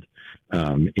enchantment.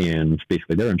 And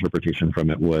basically their interpretation from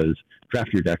it was,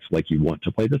 draft your decks like you want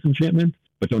to play this enchantment,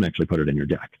 but don't actually put it in your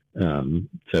deck.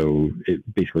 So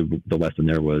basically the lesson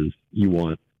there was, you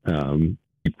want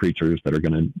creatures that are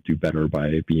going to do better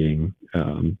by being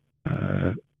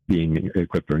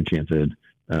equipped or enchanted,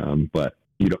 but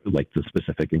you don't like the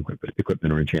specific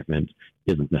equipment or enchantment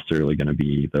isn't necessarily going to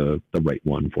be the right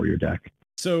one for your deck.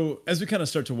 So as we kind of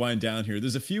start to wind down here,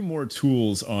 there's a few more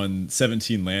tools on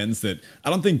 17 lands that I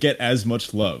don't think get as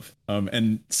much love.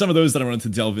 And some of those that I wanted to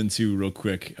delve into real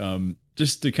quick,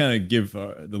 just to kind of give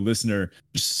the listener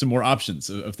just some more options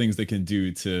of things they can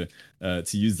do to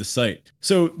use the site.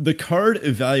 So the card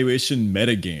evaluation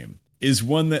metagame is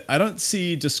one that I don't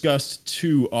see discussed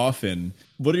too often.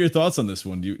 What are your thoughts on this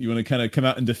one? Do you want to kind of come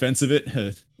out in defense of it,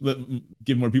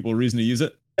 give more people a reason to use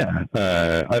it? Yeah,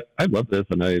 I love this,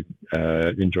 and I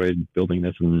enjoyed building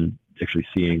this and actually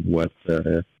seeing what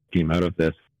came out of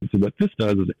this. So what this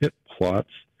does is it plots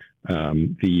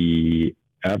the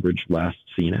average last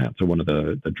seen at, so one of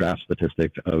the draft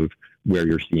statistics of where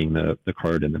you're seeing the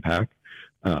card in the pack,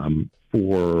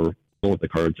 for all of the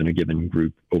cards in a given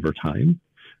group over time.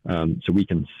 So we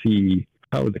can see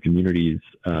how the communities,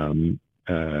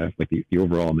 like the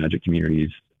overall Magic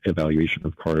communities, evaluation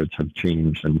of cards have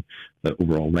changed, and the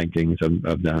overall rankings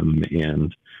of them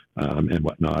and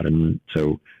whatnot. And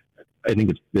so I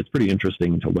think it's pretty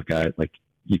interesting to look at, like,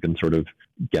 you can sort of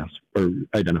guess or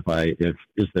identify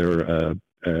is there a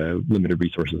limited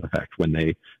resources effect when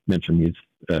they mention these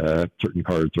certain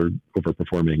cards are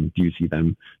overperforming. Do you see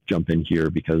them jump in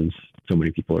here because so many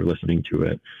people are listening to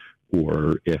it?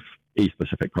 Or if a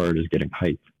specific card is getting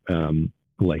hype,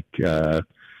 like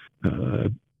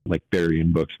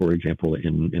Burying Books, for example,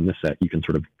 in this set, you can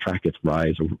sort of track its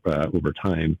rise over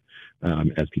time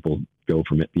as people go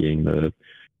from it being the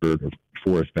third or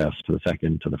fourth best to the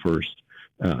second to the first,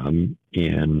 and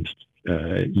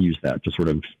use that to sort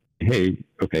of, hey,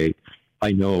 okay,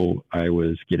 I know I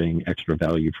was getting extra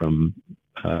value from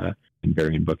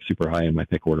Burying Books super high in my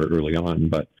pick order early on,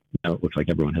 but now it looks like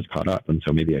everyone has caught up, and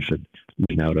so maybe I should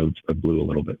lean out of blue a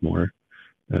little bit more.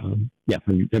 Have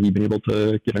you been able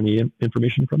to get any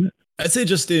information from it? I'd say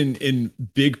just in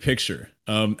big picture.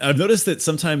 I've noticed that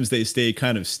sometimes they stay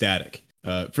kind of static.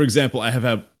 For example, I have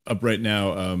up right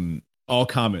now all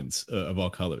commons of all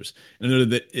colors. And I know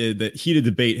that Heated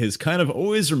Debate has kind of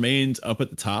always remained up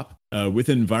at the top, with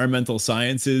environmental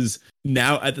sciences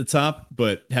now at the top,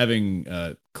 but having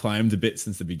climbed a bit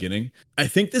since the beginning. I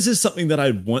think this is something that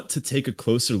I'd want to take a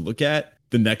closer look at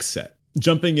the next set.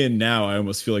 Jumping in now, I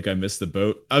almost feel like I missed the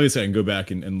boat. Obviously, I can go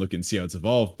back and look and see how it's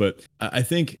evolved, but I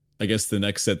think, I guess the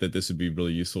next set that this would be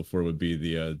really useful for would be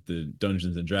the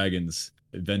Dungeons and Dragons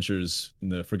Adventures in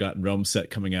the Forgotten Realms set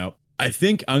coming out. I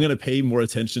think I'm going to pay more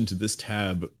attention to this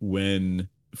tab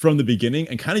from the beginning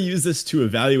and kind of use this to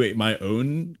evaluate my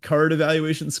own card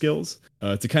evaluation skills,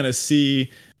 to kind of see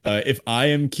if I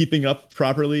am keeping up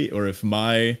properly, or if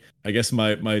my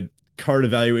card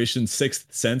evaluation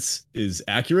sixth sense is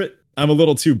accurate. I'm a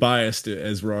little too biased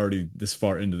as we're already this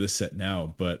far into this set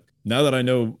now, but now that I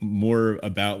know more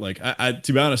about, like, I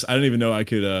to be honest, I don't even know I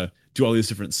could do all these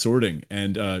different sorting,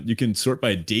 and you can sort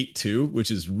by date too,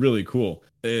 which is really cool.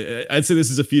 I'd say this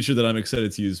is a feature that I'm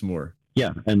excited to use more.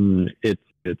 Yeah, and it's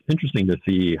interesting to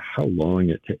see how long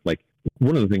it takes. Like,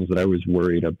 one of the things that I was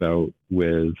worried about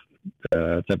with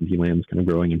 17 Lands kind of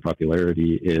growing in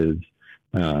popularity is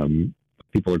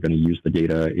people are going to use the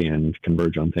data and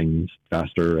converge on things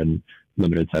faster, and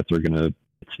limited sets are going to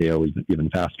scale even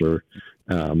faster.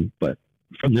 But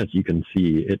from this, you can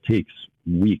see it takes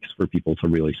weeks for people to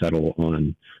really settle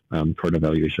on card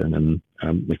evaluation.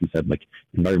 And like you said, like,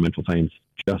 environmental science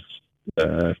just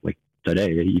like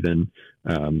today even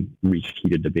reached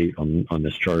Heated Debate on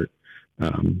this chart.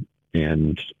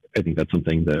 And I think that's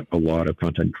something that a lot of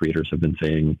content creators have been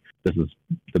saying, this is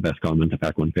the best common to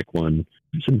pack one, pick one,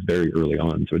 since very early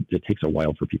on. So it takes a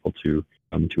while for people to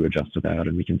adjust to that.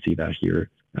 And we can see that here.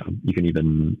 You can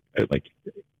even, like,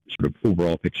 sort of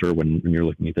overall picture when you're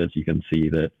looking at this, you can see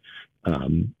that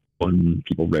one,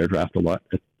 people rare draft a lot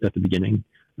at the beginning.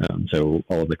 So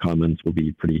all of the commons will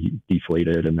be pretty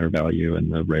deflated in their value,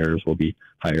 and the rares will be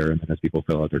higher. And as people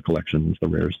fill out their collections, the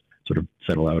rares sort of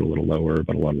settle out a little lower,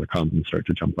 but a lot of the commons start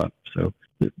to jump up. So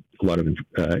a lot of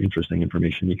interesting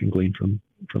information you can glean from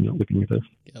looking at this.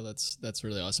 Yeah, that's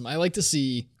really awesome. I like to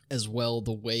see as well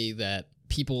the way that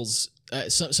people's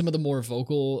some of the more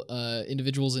vocal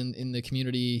individuals in the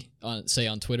community, say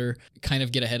on Twitter, kind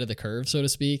of get ahead of the curve, so to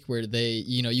speak, where they,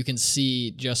 you can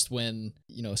see just when,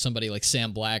 somebody like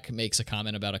Sam Black makes a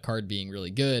comment about a card being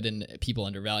really good and people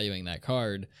undervaluing that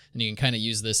card, and you can kind of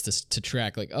use this to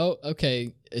track, like, oh,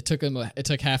 okay, it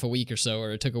took half a week or so,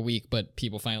 or it took a week, but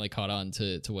people finally caught on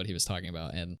to what he was talking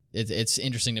about. And it's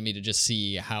interesting to me to just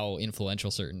see how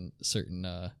influential certain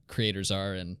creators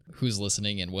are, and who's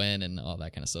listening and when, and all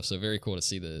that kind of stuff. So very cool to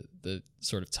see the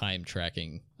sort of time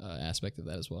tracking aspect of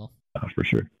that as well. For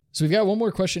sure. So we've got one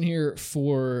more question here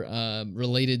for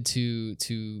related to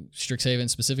Strixhaven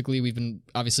specifically. We've been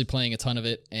obviously playing a ton of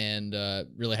it and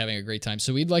really having a great time.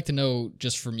 So we'd like to know,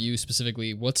 just from you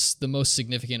specifically, what's the most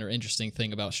significant or interesting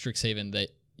thing about Strixhaven that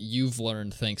you've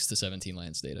learned thanks to 17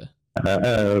 Lands data?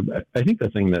 I think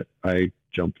the thing that I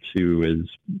jumped to is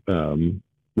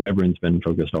what everyone's been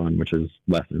focused on, which is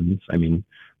lessons. I mean,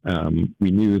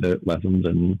 we knew that lessons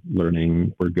and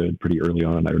learning were good pretty early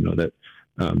on. I don't know that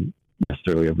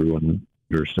necessarily everyone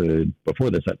understood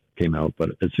before the set came out, but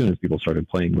as soon as people started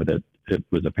playing with it, it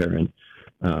was apparent.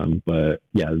 But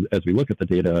yeah, as we look at the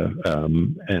data,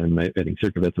 and I think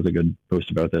Circovitz has a good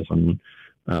post about this on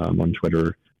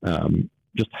Twitter,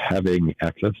 just having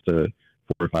access to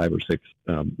 4 or 5 or 6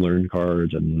 learn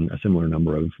cards and a similar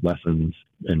number of lessons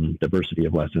and diversity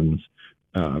of lessons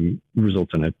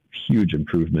results in a huge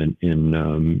improvement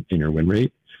in your win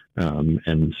rate.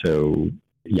 And so,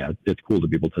 yeah, it's cool to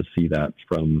be able to see that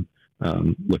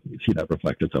see that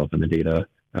reflect itself in the data,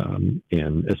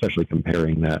 and especially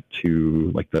comparing that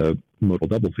to, like, the modal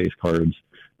double face cards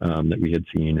that we had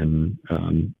seen.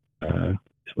 And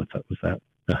what was that?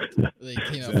 They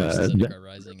came out first as Zendikar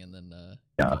Rising, and then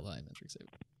Valheim and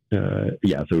Strixhaven.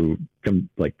 Yeah, so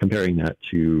comparing that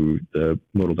to the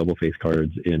modal double face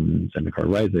cards in Zendikar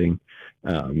Rising,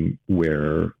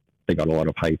 where they got a lot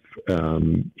of hype,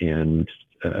 and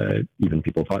even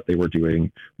people thought they were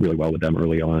doing really well with them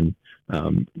early on.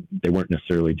 They weren't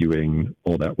necessarily doing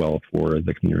all that well for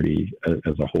the community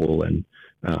as a whole, and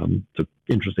so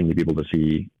interesting to be able to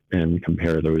see and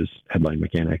compare those headline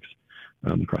mechanics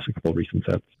across a couple of recent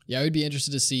sets. Yeah, I would be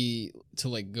interested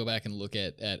to go back and look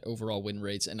at overall win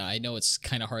rates. And I know it's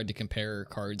kind of hard to compare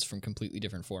cards from completely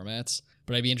different formats,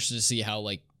 but I'd be interested to see how,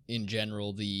 like, in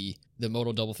general, the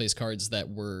modal double face cards that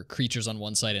were creatures on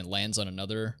one side and lands on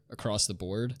another across the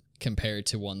board, compared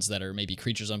to ones that are maybe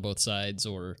creatures on both sides,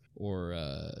 or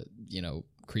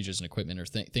creatures and equipment or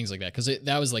things like that. Because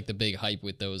that was like the big hype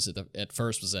with those at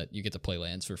first, was that you get to play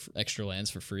lands for extra lands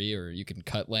for free, or you can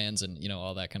cut lands and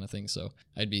all that kind of thing. So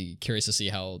I'd be curious to see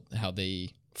how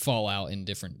they fall out in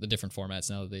the different formats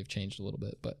now that they've changed a little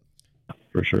bit. But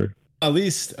for sure. At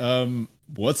least,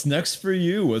 what's next for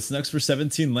you? What's next for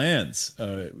 17 Lands?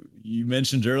 You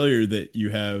mentioned earlier that you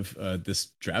have this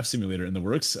draft simulator in the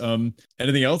works.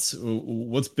 Anything else?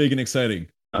 What's big and exciting?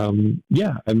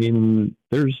 Yeah, I mean,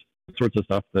 there's sorts of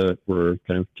stuff that we're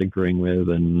kind of tinkering with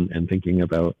and thinking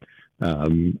about.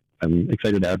 I'm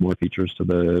excited to add more features to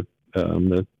the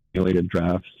simulated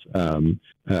drafts.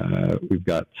 We've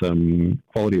got some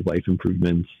quality of life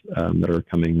improvements that are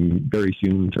coming very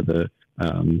soon to the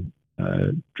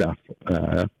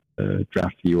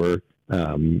draft viewer.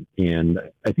 And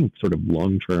I think sort of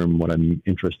long term, what I'm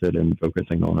interested in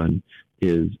focusing on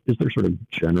is there sort of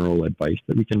general advice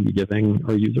that we can be giving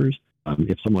our users?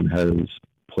 If someone has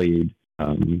played,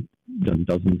 done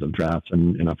dozens of drafts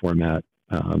in a format,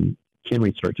 can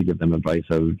we start to give them advice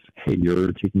of, hey,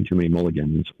 you're taking too many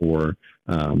mulligans, or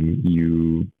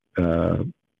you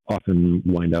often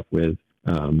wind up with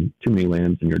too many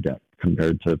lands in your deck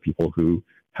compared to people who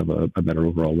have a better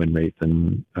overall win rate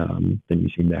than you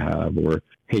seem to have, or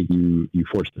hey, you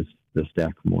force this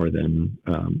deck more than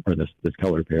or this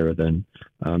color pair than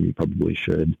you probably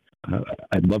should.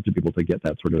 I'd love to be able to get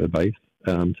that sort of advice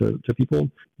to people.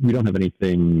 We don't have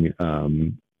anything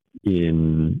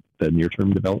in the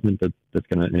near-term development that's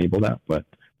going to enable that, but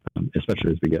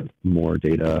especially as we get more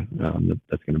data,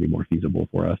 that's going to be more feasible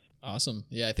for us. Awesome.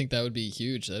 Yeah, I think that would be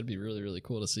huge. That'd be really, really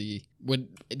cool to see.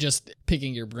 Just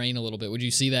picking your brain a little bit, would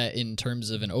you see that in terms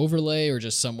of an overlay or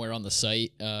just somewhere on the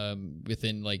site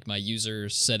within like my user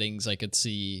settings? I could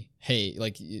see, hey,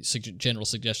 like general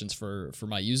suggestions for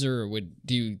my user, or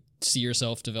do you see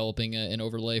yourself developing an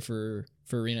overlay for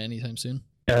Arena anytime soon?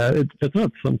 It's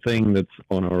not something that's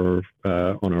on our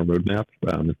roadmap.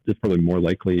 It's probably more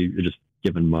likely, just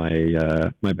given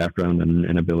my background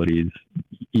and abilities,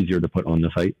 easier to put on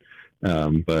the site,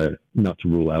 but not to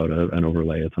rule out an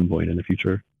overlay at some point in the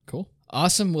future. Cool.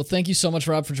 Awesome. Well, thank you so much,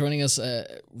 Rob, for joining us.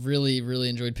 Really, really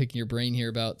enjoyed picking your brain here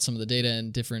about some of the data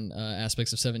and different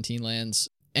aspects of 17 Lands.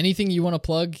 Anything you want to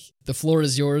plug? The floor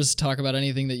is yours. Talk about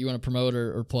anything that you want to promote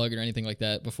or plug or anything like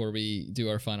that before we do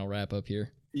our final wrap up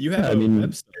here. You have a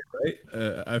website,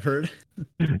 right? I've heard.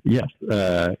 Yes.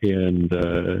 So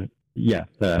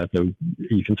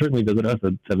you can certainly visit us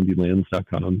at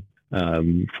 17lands.com.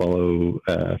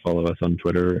 Follow us on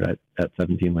Twitter at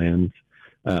 17lands.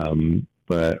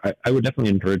 But I would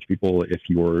definitely encourage people, if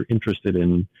you're interested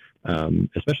in,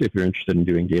 especially if you're interested in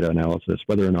doing data analysis,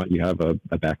 whether or not you have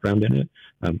a background in it,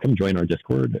 come join our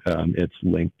Discord. It's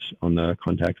linked on the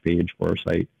contact page for our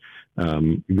site.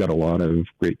 We've got a lot of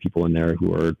great people in there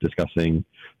who are discussing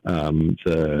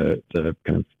the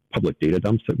kind of public data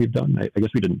dumps that we've done. I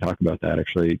guess we didn't talk about that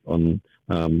actually on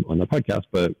the podcast,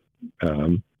 but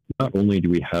not only do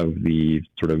we have the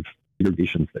sort of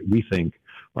aggregations that we think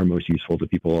are most useful to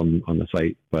people on the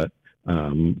site, but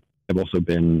I've also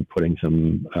been putting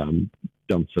some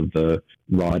dumps of the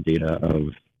raw data of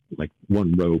like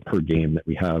one row per game that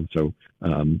we have. So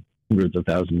hundreds of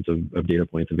thousands of data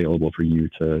points available for you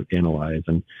to analyze.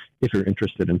 And if you're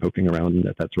interested in poking around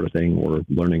at that sort of thing, or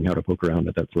learning how to poke around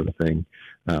at that sort of thing,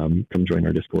 come join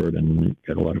our Discord, and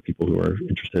get a lot of people who are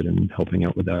interested in helping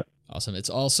out with that. Awesome. It's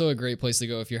also a great place to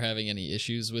go if you're having any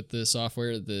issues with the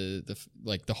software. The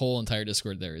whole entire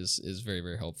Discord there is very,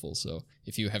 very helpful. So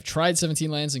if you have tried 17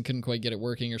 Lands and couldn't quite get it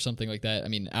working or something like that, I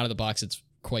mean, out of the box, it's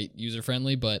quite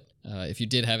user-friendly, but if you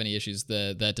did have any issues,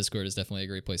 that Discord is definitely a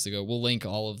great place to go. We'll link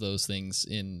all of those things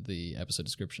in the episode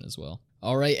description as well.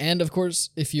 All right, and of course,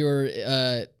 if you're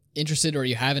interested or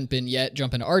you haven't been yet,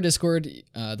 jump into our Discord.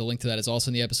 The link to that is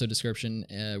also in the episode description.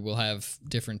 We'll have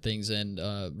different things, and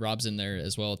Rob's in there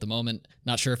as well at the moment.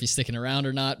 Not sure if he's sticking around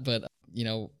or not, but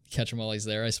catch him while he's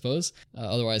there, I suppose.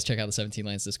 Otherwise, check out the 17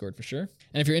 Lands Discord for sure.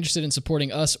 And if you're interested in supporting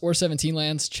us or 17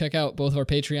 Lands, check out both of our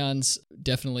Patreons.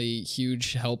 Definitely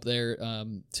huge help there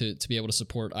to be able to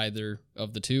support either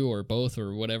of the two or both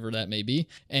or whatever that may be.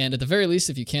 And at the very least,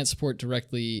 if you can't support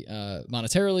directly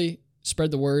monetarily,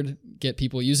 spread the word, get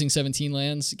people using 17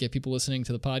 Lands, get people listening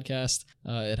to the podcast.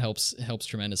 It helps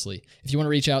tremendously. If you want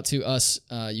to reach out to us,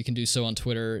 you can do so on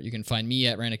Twitter. You can find me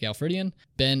at Rannick Alfredian,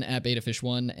 Ben at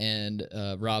BetaFish1, and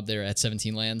Rob there at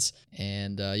 17 Lands.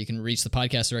 And you can reach the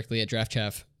podcast directly at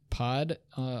DraftChaffPod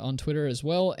on Twitter as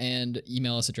well, and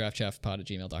email us at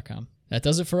draftchaffpod@gmail.com. That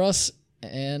does it for us,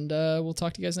 and we'll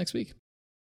talk to you guys next week.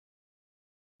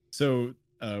 So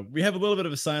we have a little bit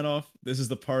of a sign off. This is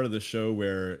the part of the show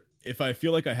where if I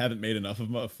feel like I haven't made enough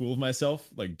of a fool of myself,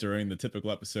 like during the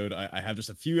typical episode, I have just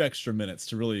a few extra minutes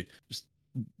to really just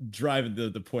drive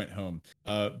the point home.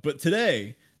 But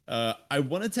today, I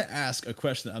wanted to ask a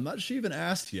question I'm not sure you even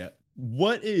asked yet.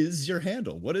 What is your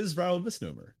handle? What is Viral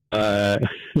Misnomer?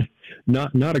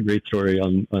 Not a great story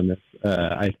on this.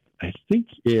 I think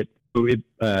it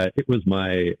was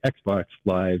my Xbox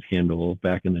Live handle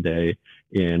back in the day,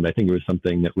 and I think it was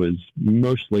something that was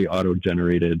mostly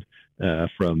auto-generated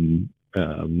from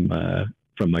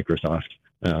Microsoft.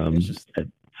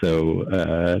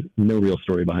 So no real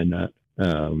story behind that.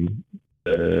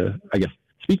 I guess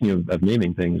speaking of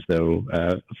naming things, though,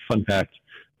 fun fact: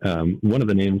 one of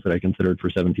the names that I considered for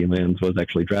 17 Lands was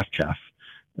actually Draft Chaff.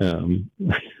 Wow.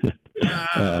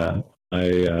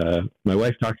 My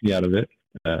wife talked me out of it,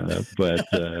 but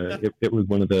it was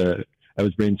one of the. I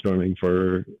was brainstorming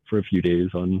for a few days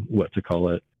on what to call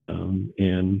it,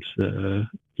 and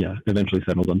eventually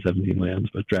settled on 17 Lands.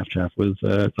 But Draft Chaff was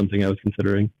something I was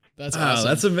considering. That's wow, awesome.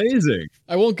 That's amazing.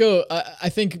 I won't go. I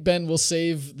think, Ben, will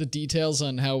save the details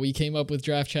on how we came up with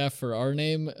Draft Chaff for our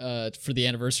name for the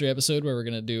anniversary episode, where we're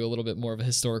going to do a little bit more of a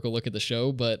historical look at the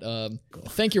show. But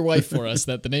thank your wife for us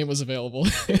that the name was available.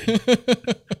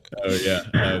 Oh,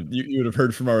 yeah. You would have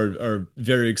heard from our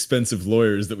very expensive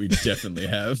lawyers that we definitely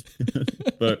have.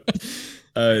 But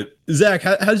Zach,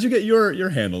 how did you get your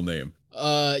handle name?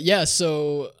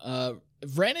 So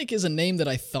Vranik is a name that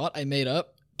I thought I made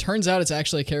up. Turns out it's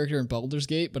actually a character in Baldur's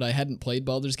Gate, but I hadn't played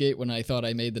Baldur's Gate when I thought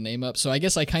I made the name up. So I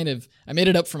guess I made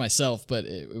it up for myself, but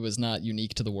it was not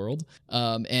unique to the world.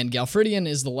 And Galfridian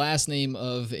is the last name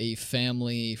of a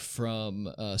family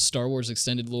from Star Wars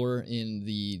extended lore in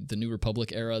the New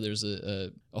Republic era. There's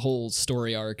a whole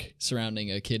story arc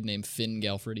surrounding a kid named Finn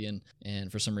Galfridian,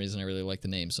 and for some reason I really like the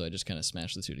name, so I just kind of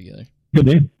smashed the two together. Good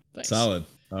name. Thanks. Solid.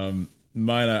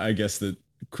 Mine, I guess the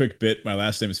quick bit, my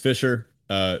last name is Fisher.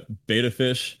 Beta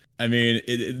Fish. I mean,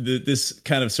 this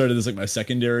kind of started as like my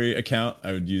secondary account.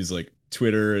 I would use like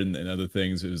Twitter and other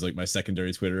things. It was like my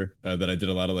secondary Twitter that I did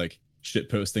a lot of like shit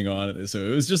posting on. So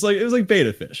it was like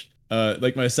Beta Fish,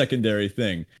 like my secondary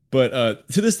thing. But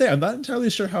to this day, I'm not entirely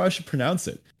sure how I should pronounce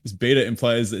it. Because beta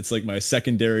implies it's like my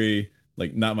secondary,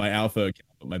 like not my alpha account,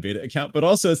 but my beta account. But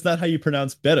also, it's not how you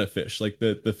pronounce beta fish. Like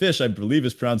the fish, I believe,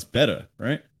 is pronounced beta,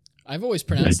 right? I've always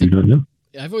pronounced it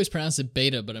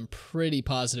beta, but I'm pretty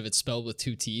positive it's spelled with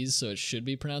two T's, so it should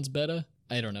be pronounced beta.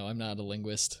 I don't know. I'm not a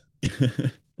linguist.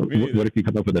 What if you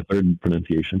come up with a third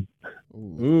pronunciation?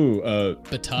 Ooh,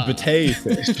 Beta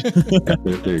fish.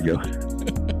 There you go.